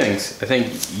two things. I think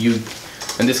you,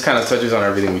 and this kind of touches on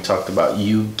everything we talked about,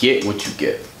 you get what you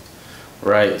get,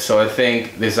 right? So I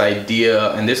think this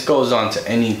idea, and this goes on to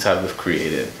any type of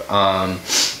creative,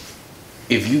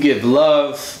 if you give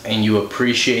love and you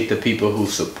appreciate the people who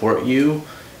support you,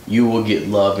 you will get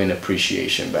love and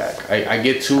appreciation back.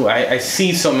 I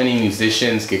see so many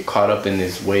musicians get caught up in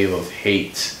this wave of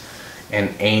hate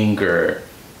and anger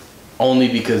only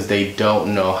because they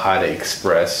don't know how to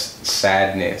express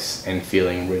sadness and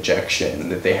feeling rejection,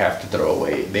 that they have to throw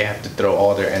away. They have to throw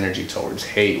all their energy towards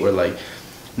hate. We're like,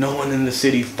 no one in the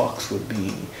city fucks with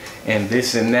me, and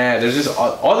this and that. There's just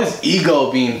all this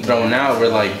ego being thrown out. We're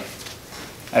like,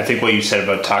 I think what you said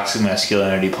about toxic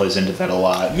masculinity plays into that a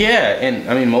lot. Yeah, and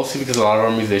I mean mostly because a lot of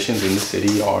our musicians in the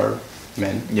city are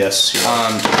men. Yes.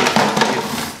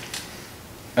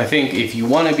 I think if you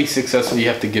want to be successful, you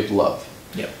have to give love.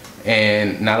 Yep.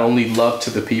 And not only love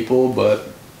to the people, but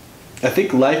I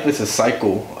think life is a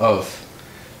cycle of,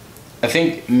 I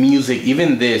think music,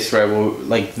 even this, right, well,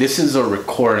 like this is a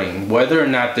recording. Whether or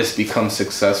not this becomes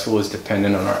successful is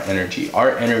dependent on our energy.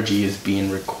 Our energy is being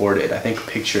recorded. I think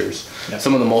pictures,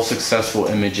 some of the most successful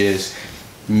images,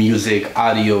 music,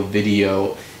 audio,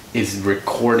 video, is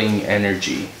recording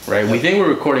energy, right? We think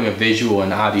we're recording a visual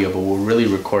and audio, but we're really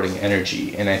recording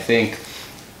energy. And I think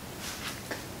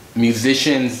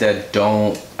musicians that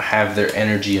don't have their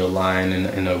energy aligned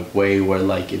in a way where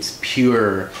like it's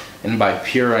pure, and by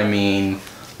pure I mean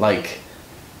like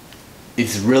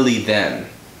it's really them,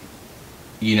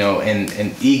 you know,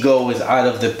 and ego is out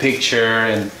of the picture,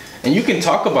 and And you can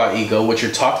talk about ego. What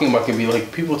you're talking about can be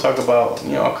like, people talk about,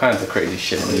 all kinds of crazy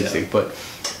shit in music. But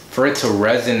for it to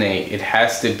resonate, it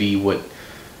has to be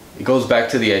it goes back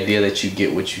to the idea that you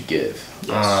get what you give.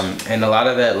 Yes. And a lot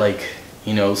of that, like,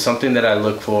 something that I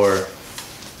look for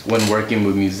when working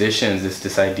with musicians is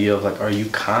this idea of like, are you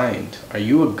kind? Are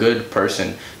you a good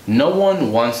person? No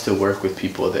one wants to work with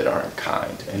people that aren't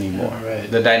kind anymore. Yeah,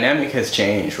 right. The dynamic has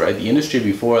changed, right? The industry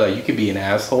before, like, you could be an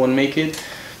asshole and make it.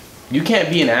 You can't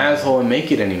be an asshole and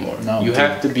make it anymore. No, you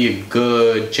have to be a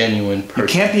good, genuine person. You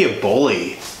can't be a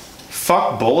bully.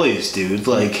 Fuck bullies, dude.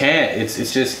 Like, you can't.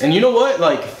 It's just, and you know what?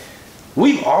 Like,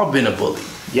 we've all been a bully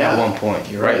at one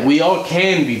point, right? We all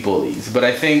can be bullies, but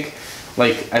I think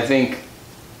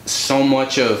so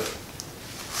much of,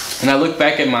 and I look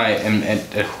back at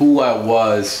at who I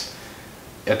was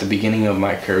at the beginning of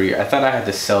my career. I thought I had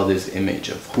to sell this image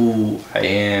of who I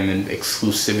am and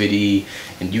exclusivity,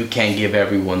 and you can't give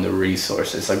everyone the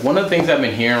resources. Like, one of the things I've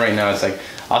been hearing right now is like,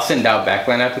 I'll send out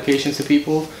backline applications to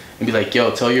people and be like,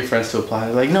 yo, tell your friends to apply.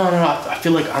 They're like, no, I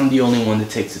feel like I'm the only one that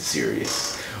takes it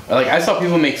serious. Or like, I saw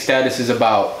people make statuses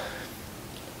about,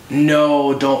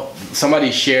 no, don't.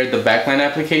 Somebody shared the backline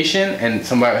application, and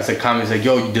somebody as a comment is like,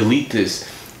 yo, delete this.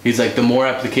 He's like, the more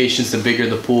applications, the bigger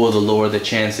the pool, the lower the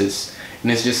chances.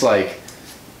 And it's just like,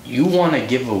 you want to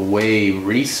give away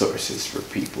resources for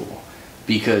people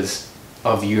because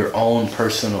of your own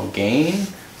personal gain,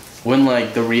 when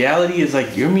like the reality is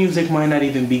like, your music might not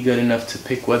even be good enough to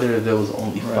pick whether there was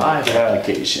only 5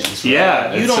 applications. Right?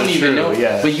 Yeah, you don't even know,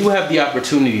 but you have the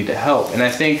opportunity to help. And I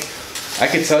think I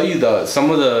could tell you some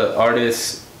of the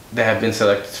artists that have been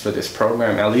selected for this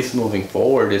program, at least moving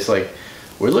forward, is like,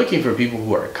 we're looking for people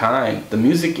who are kind. The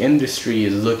music industry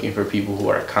is looking for people who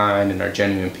are kind and are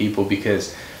genuine people,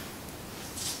 because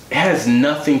it has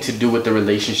nothing to do with the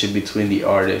relationship between the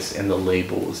artists and the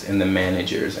labels and the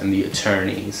managers and the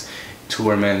attorneys,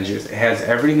 tour managers. It has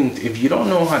everything. If you don't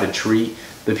know how to treat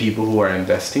the people who are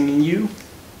investing in you,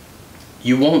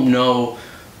 you won't know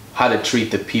how to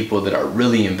treat the people that are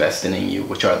really investing in you,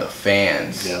 which are the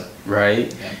fans,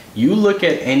 right? Yep. You look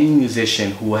at any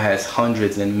musician who has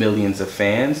hundreds and millions of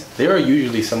fans, they are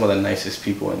usually some of the nicest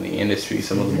people in the industry,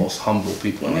 some of the most humble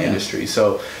people in the industry.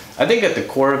 So I think at the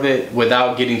core of it,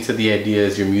 without getting to the idea,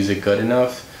 is your music good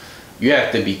enough? You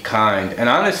have to be kind. And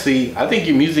honestly, I think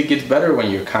your music gets better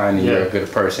when you're kind and you're a good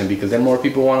person, because then more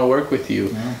people want to work with you.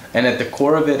 Yeah. And at the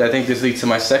core of it, I think this leads to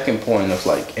my second point of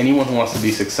like, anyone who wants to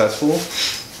be successful,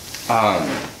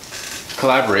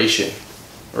 collaboration,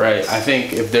 right? I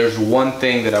think if there's one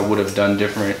thing that I would have done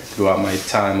different throughout my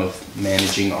time of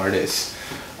managing artists,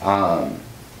 I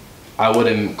would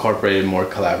have incorporated more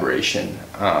collaboration.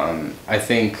 I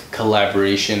think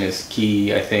collaboration is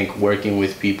key. I think working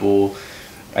with people,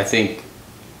 I think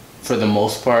for the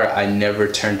most part, I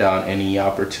never turned down any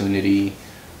opportunity.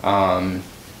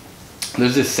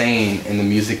 There's this saying in the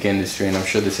music industry, and I'm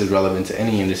sure this is relevant to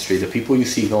any industry, the people you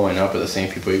see going up are the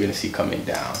same people you're going to see coming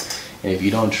down. And if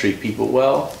you don't treat people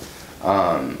well,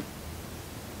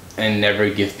 and never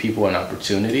give people an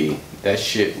opportunity, that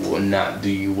shit will not do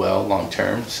you well long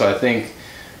term. So I think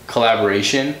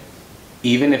collaboration,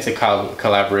 even if the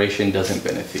collaboration doesn't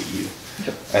benefit you,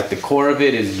 at the core of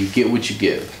it is you get what you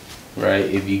give, right?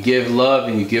 If you give love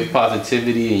and you give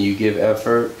positivity and you give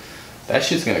effort, that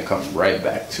shit's gonna come right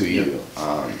back to you.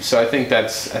 So I think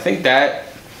outside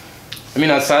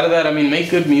of that, make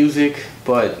good music,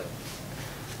 but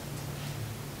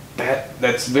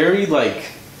that's very like,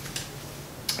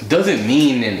 doesn't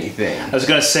mean anything. I was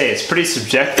gonna say, it's pretty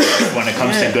subjective when it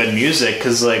comes to good music,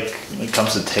 because like it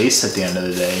comes to taste at the end of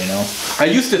the day, you know. I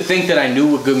used to think that I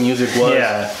knew what good music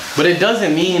was, but it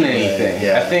doesn't mean anything.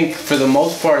 I think for the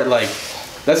most part, like,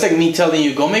 that's like me telling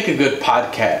you, go make a good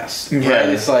podcast, right?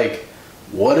 It's like,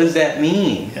 what does that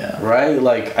mean, right?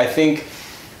 Like, I think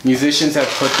musicians have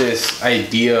put this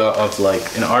idea of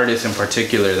like an artist in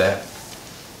particular that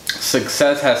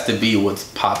success has to be what's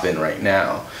popping right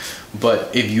now.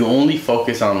 But if you only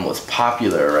focus on what's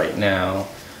popular right now,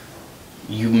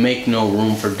 you make no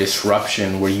room for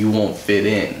disruption where you won't fit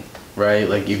in, right?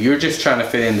 Like, if you're just trying to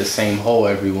fit in the same hole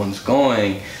everyone's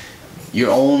going,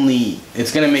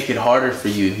 it's gonna make it harder for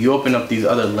you. If you open up these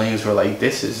other lanes where like,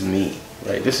 this is me,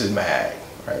 right? This is Mag,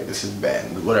 right? This is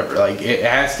Ben, whatever. Like, it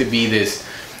has to be this,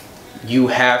 you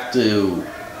have to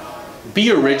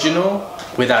be original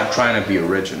without trying to be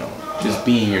original. Just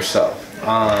being yourself.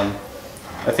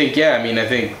 I think,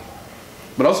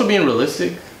 but also being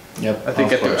realistic. Yep. I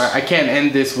think I can't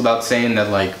end this without saying that,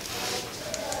 like,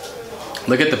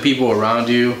 look at the people around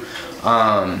you.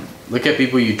 Look at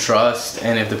people you trust,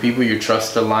 and if the people you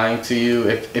trust are lying to you,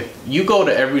 if you go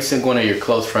to every single one of your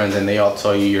close friends and they all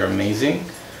tell you you're amazing,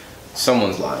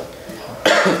 someone's lying.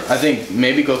 I think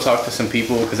maybe go talk to some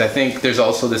people, because I think there's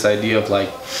also this idea of like,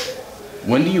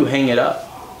 when do you hang it up?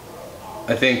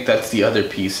 I think that's the other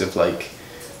piece of like,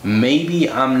 maybe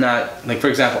I'm not, like for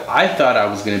example, I thought I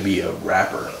was gonna be a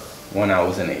rapper when I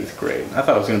was in 8th grade. I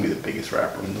thought I was gonna be the biggest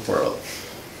rapper in the world.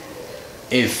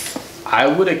 If I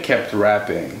would have kept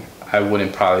rapping, I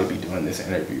wouldn't probably be doing this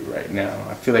interview right now.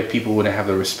 I feel like people wouldn't have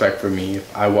the respect for me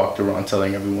if I walked around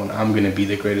telling everyone I'm gonna be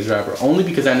the greatest rapper, only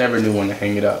because I never knew when to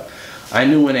hang it up. I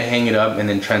knew when to hang it up and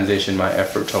then transition my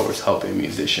effort towards helping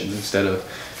musicians instead of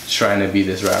trying to be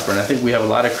this rapper. And I think we have a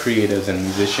lot of creatives and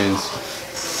musicians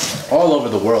all over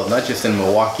the world, not just in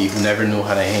Milwaukee, who never knew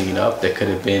how to hang it up, that could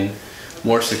have been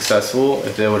more successful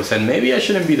if they would have said, maybe I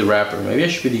shouldn't be the rapper, maybe I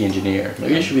should be the engineer,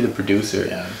 maybe I should be the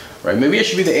producer, right? Maybe I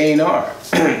should be the A&R.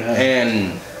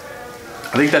 And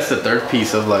I think that's the third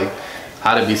piece of like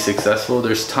how to be successful.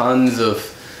 There's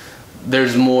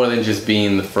more than just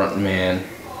being the front man.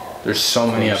 There's so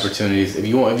many opportunities. If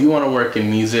you want to work in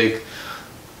music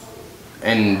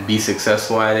and be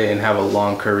successful at it and have a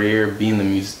long career, being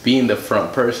the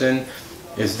front person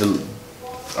is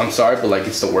I'm sorry, but like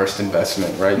it's the worst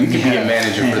investment, right? You can be a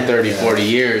manager for 30, 40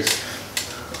 years.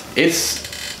 It's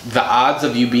the odds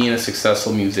of you being a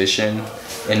successful musician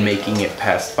and making it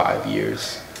past 5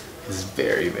 years is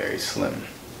very, very slim,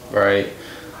 right?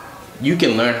 You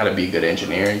can learn how to be a good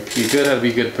engineer. You can be good how to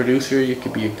be a good producer. You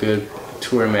could be a good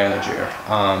tour manager.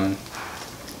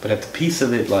 But at the piece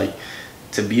of it, like,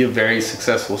 to be a very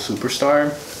successful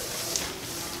superstar,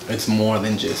 it's more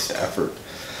than just effort.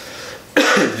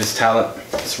 It's talent.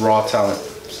 It's raw talent.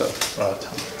 So Raw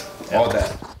talent. all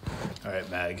that. All right,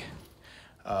 Mag.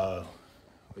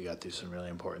 We got through some really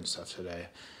important stuff today.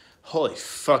 Holy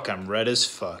fuck, I'm red as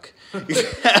fuck.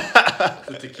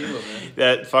 The tequila, man.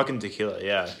 That fucking tequila,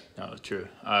 yeah. No, true.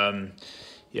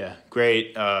 Yeah,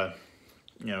 great.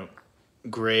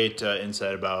 Great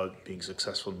insight about being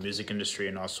successful in the music industry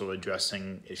and also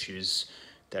addressing issues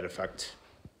that affect,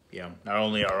 not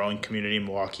only our own community in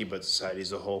Milwaukee, but society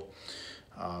as a whole.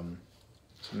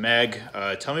 Meg,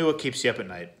 tell me what keeps you up at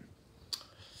night.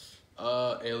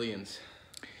 Aliens.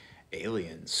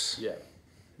 Aliens. Yeah.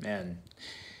 Man.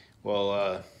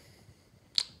 Well,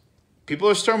 people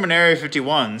are storming Area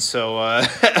 51, so,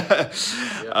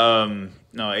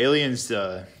 no, aliens,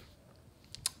 no,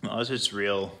 it's just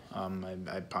real.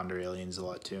 I ponder aliens a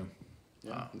lot too.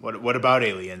 Yeah. What about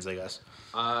aliens, I guess?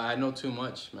 I know too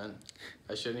much, man.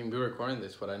 I shouldn't even be recording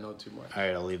this, but I know too much. All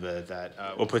right, I'll leave it at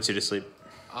that. What puts you to sleep?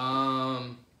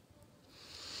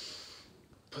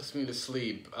 Puts me to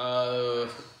sleep.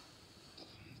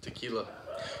 Tequila.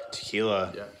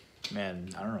 Tequila? Yeah. Man,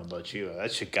 I don't know about you.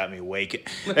 That shit got me awake.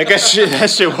 That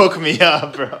shit woke me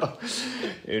up, bro.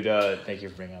 Dude, thank you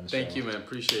for being on the show. Thank you, man.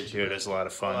 Appreciate you. Dude, it's a lot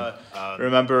of fun.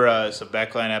 Remember, so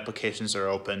backline applications are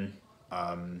open.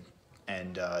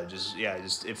 And just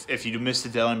if you missed the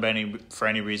deadline for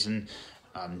any reason,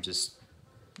 just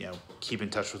keep in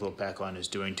touch with what Backline is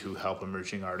doing to help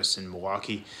emerging artists in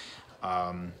Milwaukee,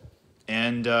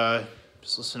 and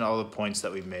just listen to all the points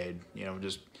that we've made.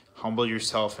 Just humble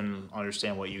yourself and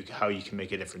understand how you can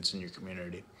make a difference in your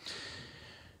community.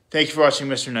 Thank you for watching,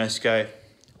 Mr. Nice Guy.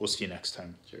 We'll see you next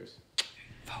time. Cheers.